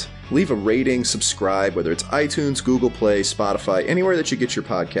 comment, leave a rating, subscribe, whether it's iTunes, Google Play, Spotify, anywhere that you get your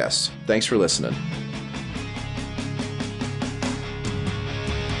podcasts. Thanks for listening.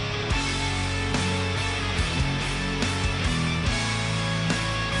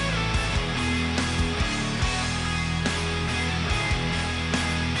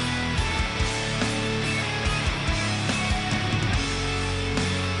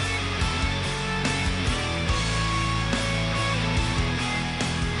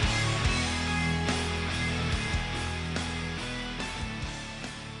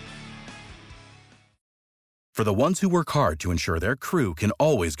 For the ones who work hard to ensure their crew can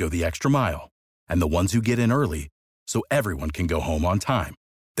always go the extra mile, and the ones who get in early so everyone can go home on time,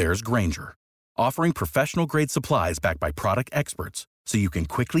 there's Grainger, offering professional-grade supplies backed by product experts so you can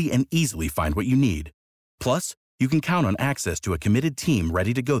quickly and easily find what you need. Plus, you can count on access to a committed team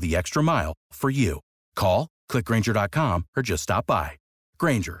ready to go the extra mile for you. Call, click Grainger.com, or just stop by.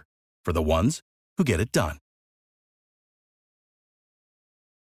 Grainger, for the ones who get it done.